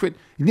 The secret,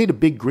 you need a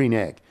big green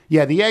egg.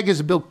 Yeah, the egg is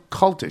a bit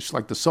cultish,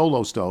 like the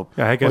Solo Stove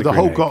or the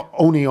Hoka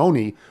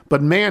Oni,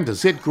 but man,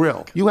 does it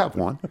grill. You have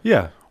one.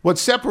 Yeah. What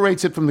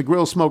separates it from the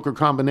grill smoker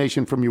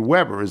combination from your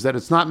Weber is that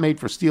it's not made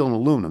for steel and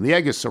aluminum. The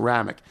egg is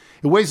ceramic.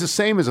 It weighs the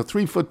same as a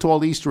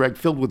 3-foot-tall Easter egg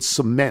filled with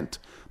cement,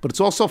 but it's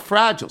also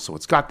fragile, so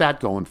it's got that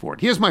going for it.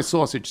 Here's my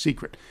sausage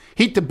secret.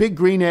 Heat the big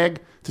green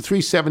egg to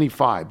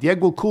 375. The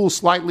egg will cool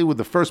slightly with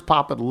the first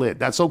pop of the lid.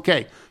 That's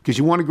okay, because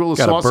you want to grill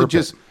the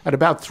sausages at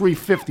about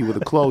 350 with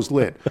a closed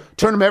lid.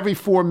 Turn them every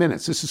 4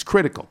 minutes. This is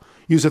critical.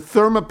 Use a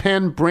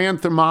Thermapen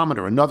brand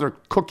thermometer, another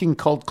cooking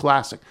cult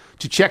classic,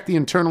 to check the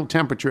internal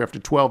temperature after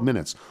 12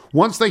 minutes.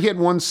 Once they hit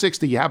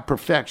 160, you have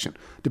perfection.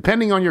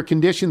 Depending on your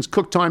conditions,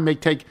 cook time may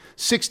take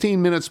 16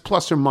 minutes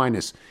plus or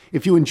minus.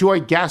 If you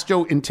enjoy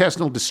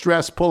gastrointestinal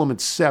distress, pull them at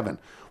 7.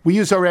 We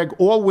use our egg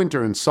all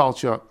winter in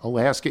Salcha,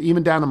 Alaska,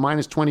 even down to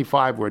minus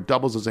 25 where it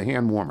doubles as a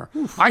hand warmer.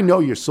 I know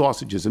your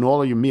sausages and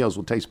all of your meals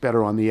will taste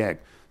better on the egg.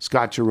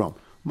 Scott Jerome.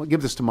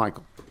 Give this to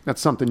Michael. That's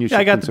something you should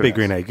consider. I got the big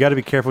green egg. You got to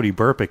be careful when you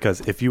burp it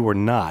because if you were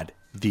not,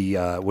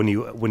 when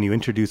you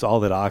introduce all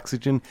that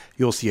oxygen,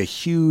 you'll see a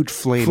huge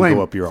flame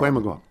go up your arm. Flame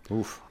will go up.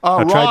 Oof.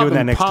 Now try doing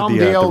that next to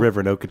the river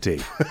in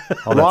Okatee.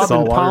 All that Rob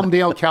salt in water.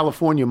 Palmdale,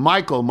 California.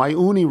 Michael, my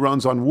uni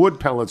runs on wood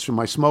pellets from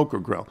my smoker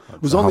grill.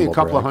 It was only a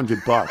couple of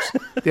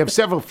 $100. They have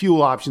several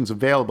fuel options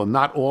available.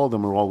 Not all of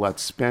them are all that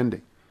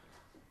spending.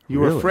 You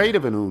were Really? afraid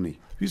of an uni.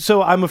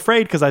 So I'm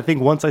afraid because I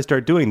think once I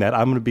start doing that,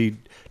 I'm going to be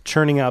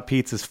churning out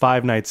pizzas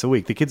 5 nights a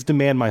week. The kids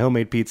demand my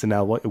homemade pizza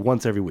now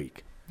once every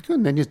week. Good,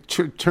 and then you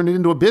turn it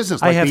into a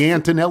business like the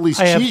Antonelli's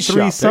I have Cheese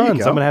 3 Shop. sons.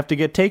 I'm going to have to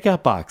get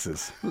takeout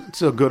boxes.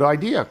 It's a good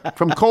idea.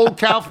 From Cole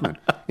Kaufman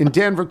in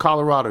Denver,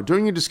 Colorado.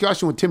 During your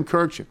discussion with Tim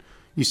Kirchin,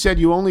 you said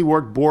you only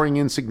worked boring,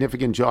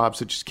 insignificant jobs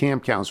such as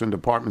camp counselor and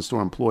department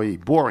store employee.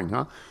 Boring,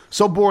 huh?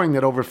 So boring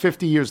that over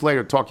 50 years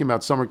later, talking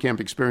about summer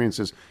camp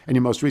experiences and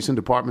your most recent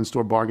department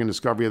store bargain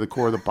discovery of the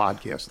core of the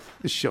podcast.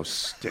 This show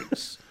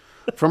stinks.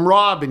 From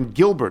Rob in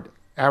Gilbert,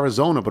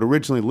 Arizona, but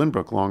originally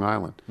Lynbrook, Long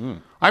Island.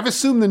 I've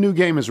assumed the new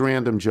game is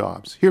random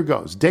jobs. Here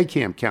goes. Day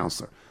camp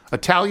counselor.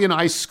 Italian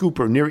ice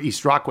scooper near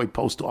East Rockaway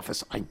Post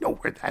Office. I know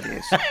where that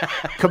is.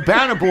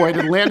 Cabana boy at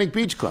Atlantic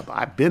Beach Club.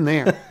 I've been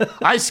there.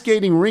 Ice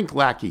skating rink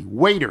lackey.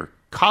 Waiter.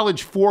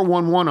 College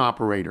 411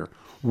 operator.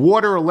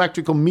 Water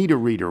electrical meter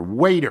reader.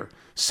 Waiter.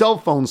 Cell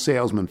phone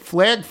salesman.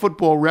 Flag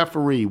football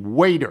referee.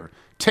 Waiter.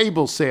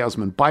 Table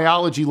salesman.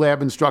 Biology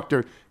lab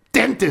instructor.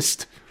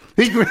 Dentist.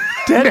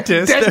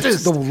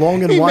 Dentist. The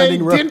long and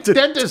winding road.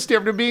 Dentist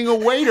after being a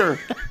waiter.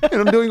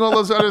 And I'm doing all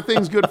those other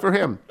things. Good for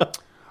him.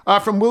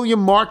 From William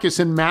Marcus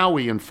in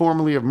Maui and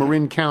formerly of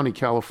Marin County,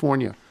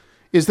 California.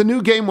 Is the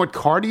new game what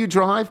car do you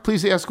drive?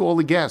 Please ask all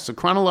the guests. A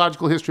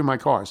chronological history of my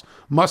cars.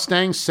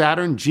 Mustang,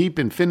 Saturn, Jeep,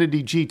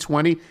 Infiniti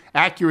G20,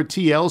 Acura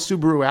TL,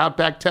 Subaru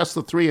Outback,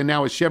 Tesla 3, and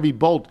now a Chevy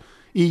Bolt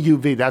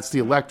EUV. That's the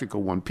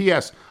electrical one.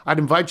 P.S. I'd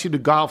invite you to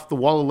golf. The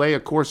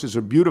Wailea courses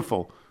are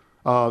beautiful.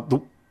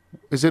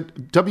 Is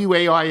it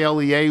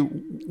W-A-I-L-E-A?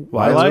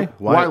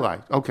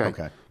 Wailea.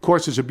 Okay.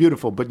 Courses are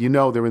beautiful, but you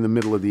know they're in the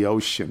middle of the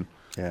ocean.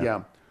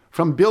 Yeah.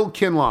 From Bill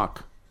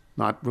Kinlock,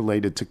 not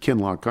related to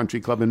Kinlock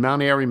Country Club in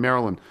Mount Airy,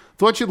 Maryland.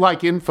 Thought you'd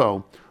like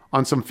info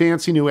on some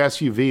fancy new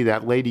SUV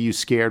that lady you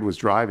scared was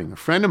driving. A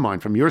friend of mine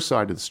from your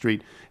side of the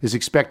street is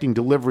expecting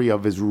delivery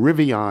of his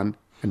Rivian,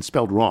 and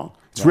spelled wrong.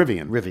 It's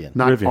Rivian.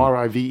 Not Rivian.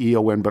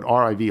 R-I-V-E-O-N, but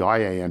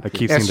R-I-V-I-A-N. I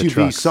keep seeing the SUV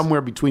trucks.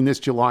 somewhere between this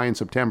July and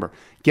September.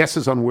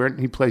 Guesses on where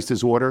he placed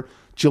his order?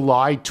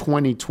 July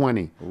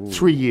 2020.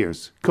 3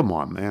 years. Come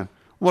on, man.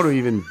 What are we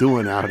even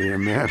doing out here,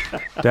 man?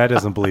 Dad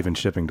doesn't believe in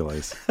shipping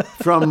delays.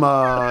 From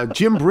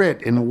Jim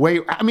Britt in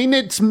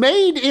it's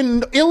made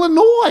in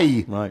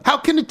Illinois. Right. How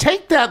can it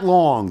take that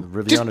long?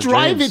 Riviana Just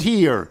drive James. it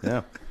here.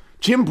 Yeah.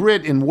 Jim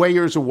Britt in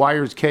Wayers or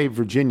Wires Cave,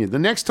 Virginia. The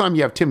next time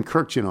you have Tim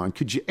Kirchin on,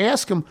 could you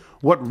ask him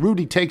what route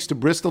he takes to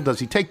Bristol? Does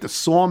he take the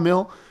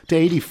Sawmill to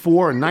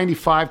 84 and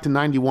 95 to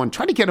 91?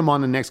 Try to get him on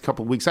the next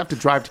couple of weeks. I have to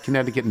drive to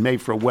Connecticut in May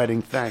for a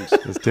wedding. Thanks.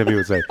 As Timmy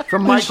would say,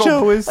 From the Michael-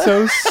 show is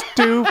so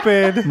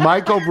stupid.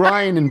 Mike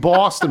O'Brien in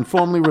Boston,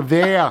 formerly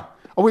Revere.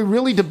 Are we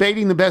really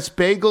debating the best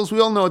bagels?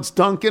 We all know it's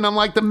Dunkin'. I'm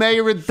like the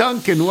mayor of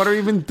Dunkin'. What are we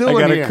even doing I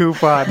got here? a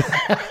coupon.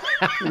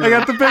 I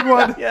got the big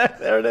one. Yeah,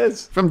 there it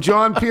is. From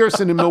John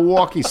Pearson in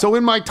Milwaukee. So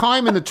in my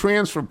time in the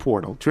transfer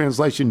portal,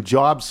 translation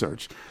job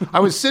search,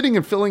 I was sitting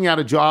and filling out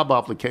a job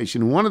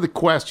application. And one of the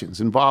questions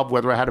involved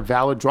whether I had a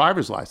valid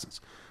driver's license.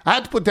 I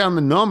had to put down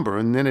the number,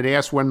 and then it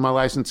asked when my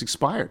license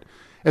expired.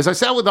 As I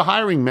sat with the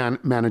hiring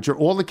manager,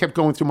 all that kept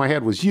going through my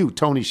head was you,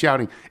 Tony,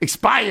 shouting,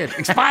 expired,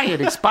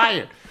 expired,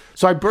 expired.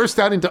 So I burst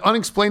out into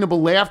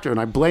unexplainable laughter, and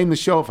I blame the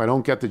show if I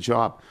don't get the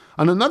job.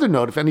 On another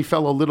note, if any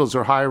fellow littles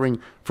are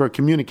hiring for a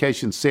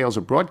communications, sales,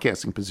 or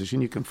broadcasting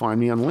position, you can find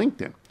me on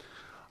LinkedIn.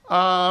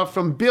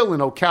 From Bill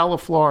in Ocala,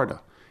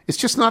 Florida. It's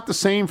just not the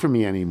same for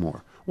me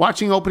anymore.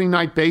 Watching opening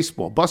night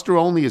baseball, Buster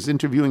Olney is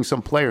interviewing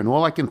some player, and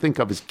all I can think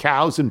of is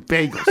cows and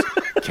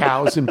bagels.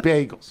 Cows and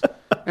bagels.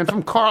 And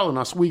from Carl in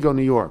Oswego,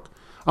 New York.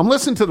 I'm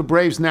listening to the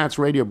Braves-Nats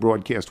radio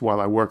broadcast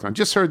while I work on.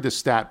 Just heard this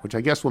stat, which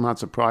I guess will not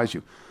surprise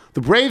you. The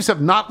Braves have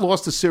not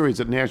lost a series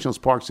at Nationals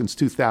Park since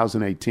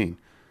 2018.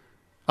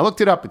 I looked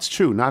it up. It's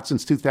true. Not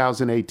since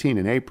 2018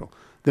 in April.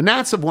 The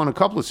Nats have won a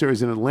couple of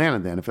series in Atlanta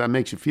then, if that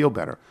makes you feel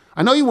better.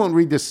 I know you won't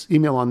read this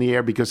email on the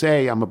air because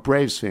A, I'm a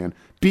Braves fan.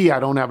 B, I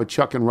don't have a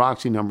Chuck and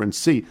Roxy number. And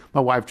C, my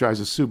wife drives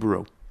a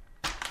Subaru.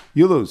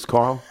 You lose,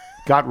 Carl.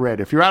 Got red.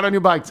 If you're out on your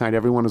bike tonight,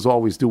 everyone as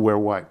always do wear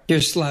white. You're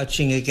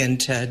slouching again,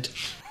 Ted.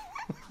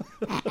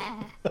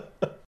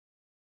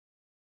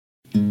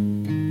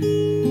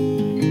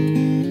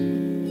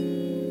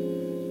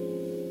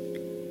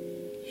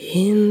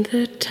 In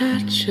the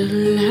touch a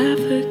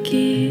lover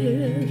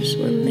gives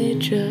when they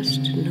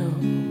just know,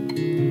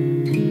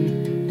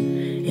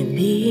 in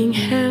being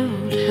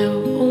held how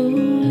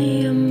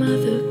only a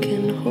mother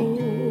can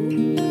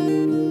hold,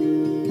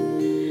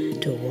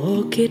 to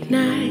walk at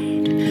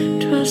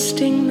night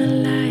trusting the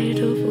light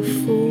of a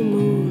full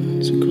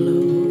moon's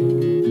glow.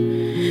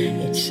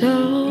 It's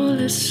all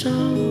a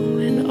song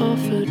when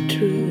offered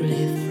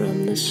truly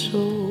from the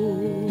soul.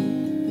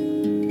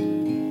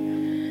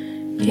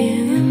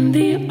 In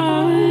the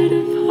art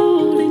of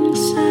holding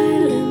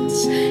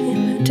silence,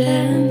 in the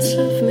dance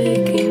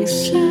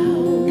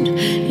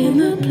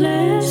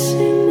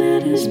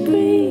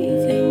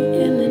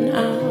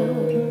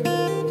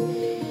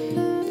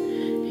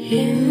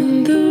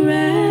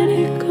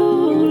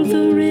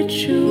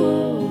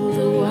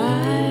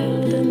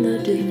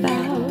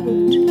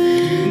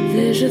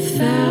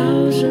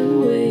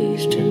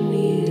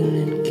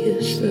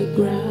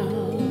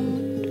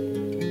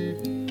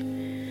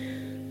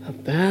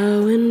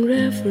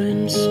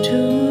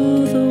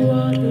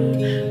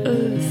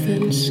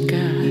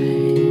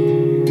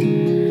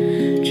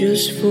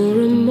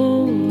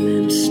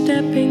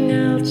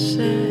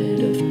outside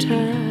of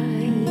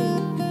time,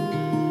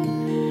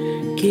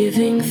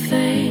 giving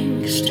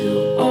thanks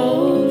to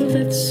all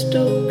that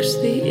stokes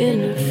the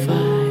inner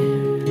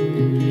fire.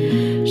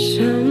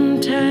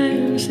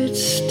 Sometimes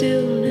it's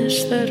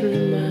stillness that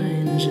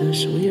reminds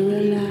us we're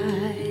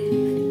alive.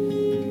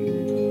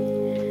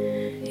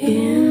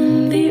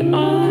 In the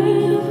art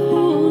of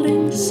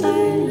holding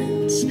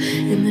silence,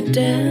 in the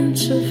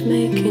dance of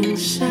making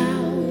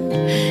sound,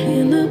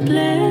 in the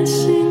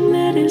blessing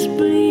that is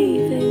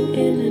breathing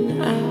in and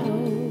out,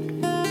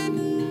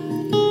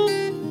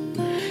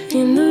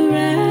 in the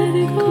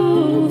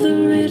radical, the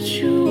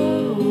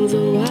ritual,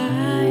 the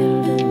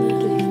wild and the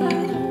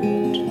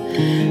devout.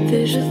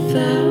 There's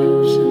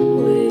 1,000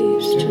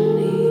 ways to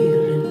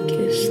kneel and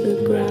kiss the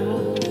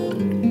ground.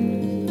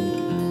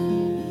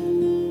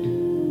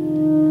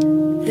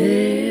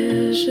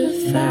 There's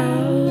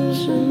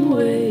 1,000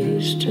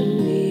 ways to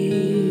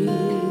kneel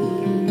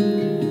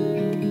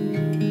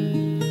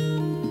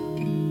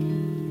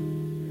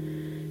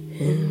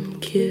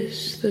and kiss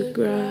the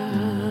ground.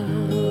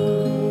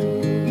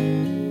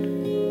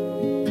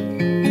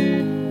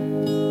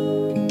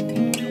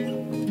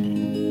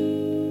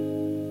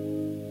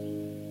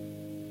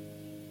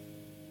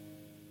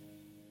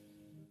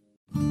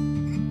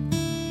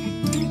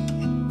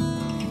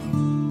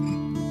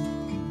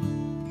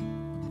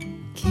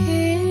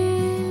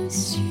 Kiss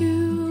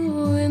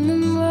you in the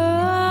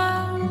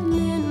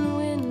morning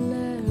when I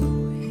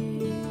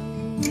wake.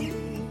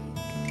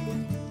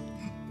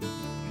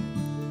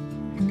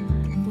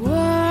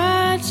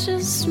 Watch you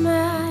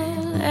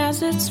smile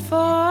as it's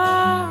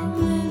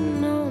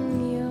forming on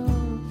your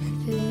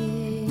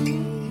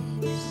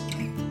face.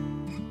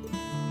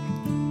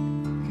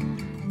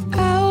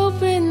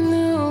 Open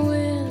the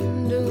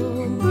window,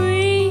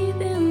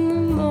 breathe in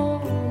the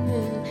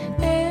morning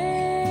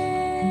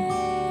air.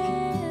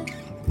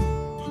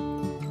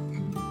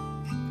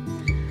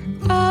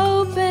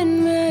 Open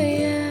my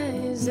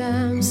eyes,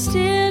 I'm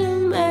still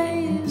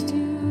amazed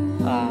you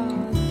are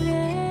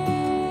there.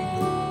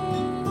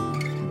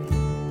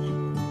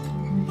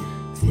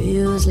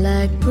 Feels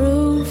like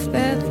proof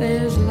that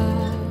there's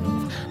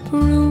love,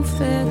 proof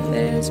that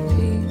there's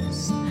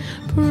peace,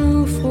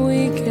 proof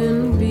we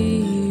can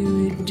be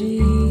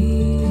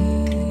redeemed,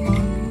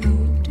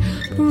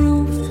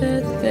 proof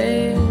that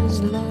there's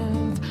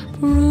love,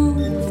 proof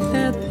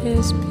that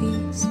there's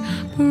peace,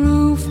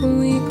 proof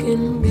we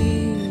can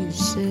be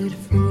set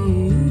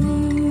free.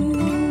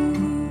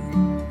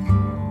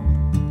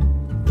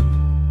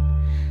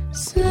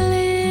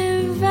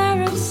 Sliver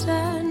of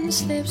sun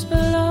slips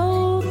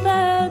below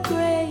the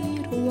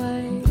great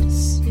white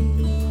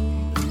sea.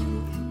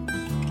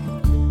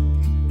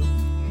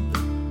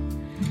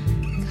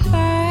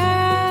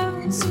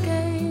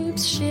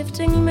 Cloudscapes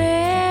shifting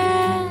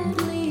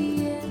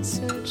madly at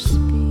such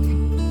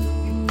speed.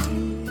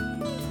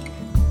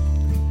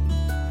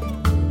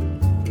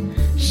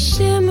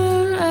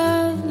 Shimmer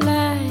of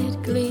light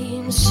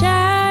gleams,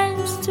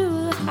 shines to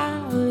the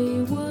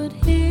Hollywood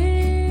hills.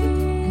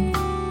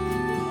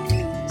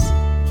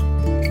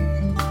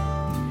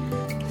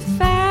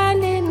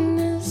 Finding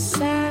the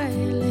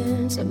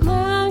silence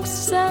amongst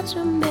such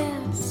a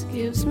mess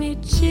gives me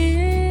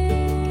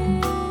chills.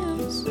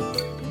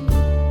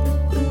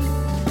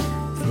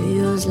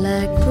 Feels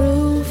like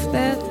proof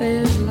that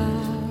there's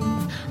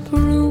love,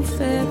 proof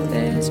that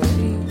there's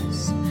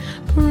peace,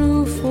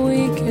 proof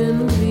we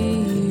can be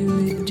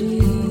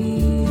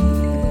redeemed,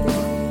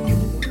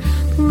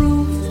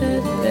 proof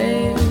that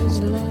there's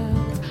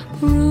love,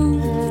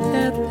 proof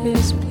that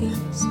there's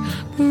peace,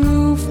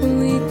 proof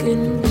we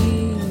can be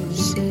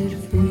set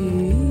free.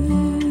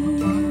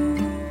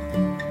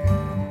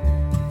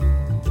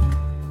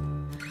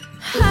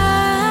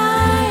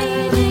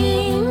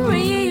 Hiding,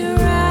 rewriting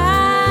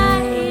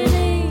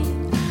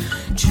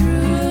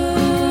truth,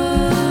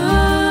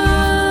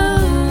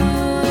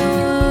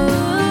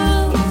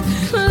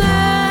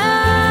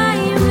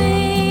 climbing,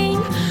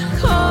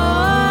 calling.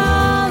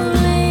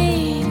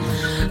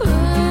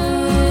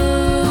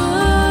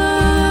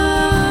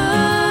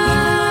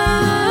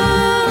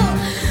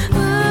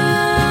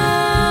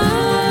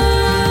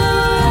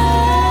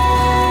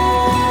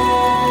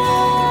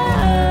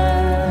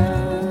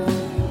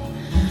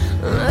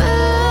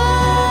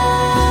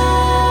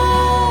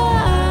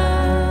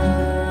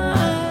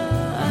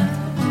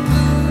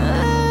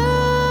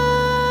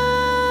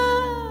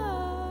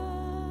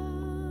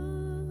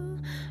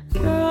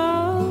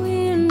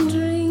 Drawing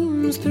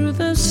dreams through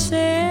the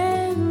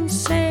senses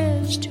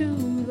to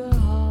the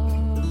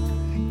heart.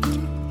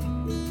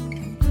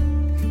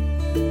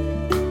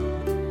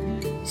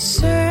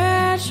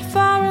 Search for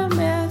a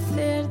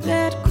method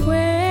that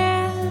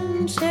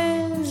quenches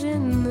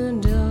in the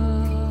dark.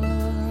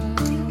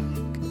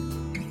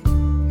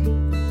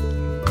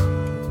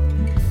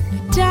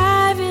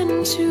 Dive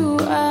into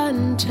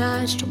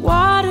untouched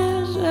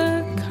waters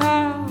of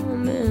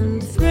calm and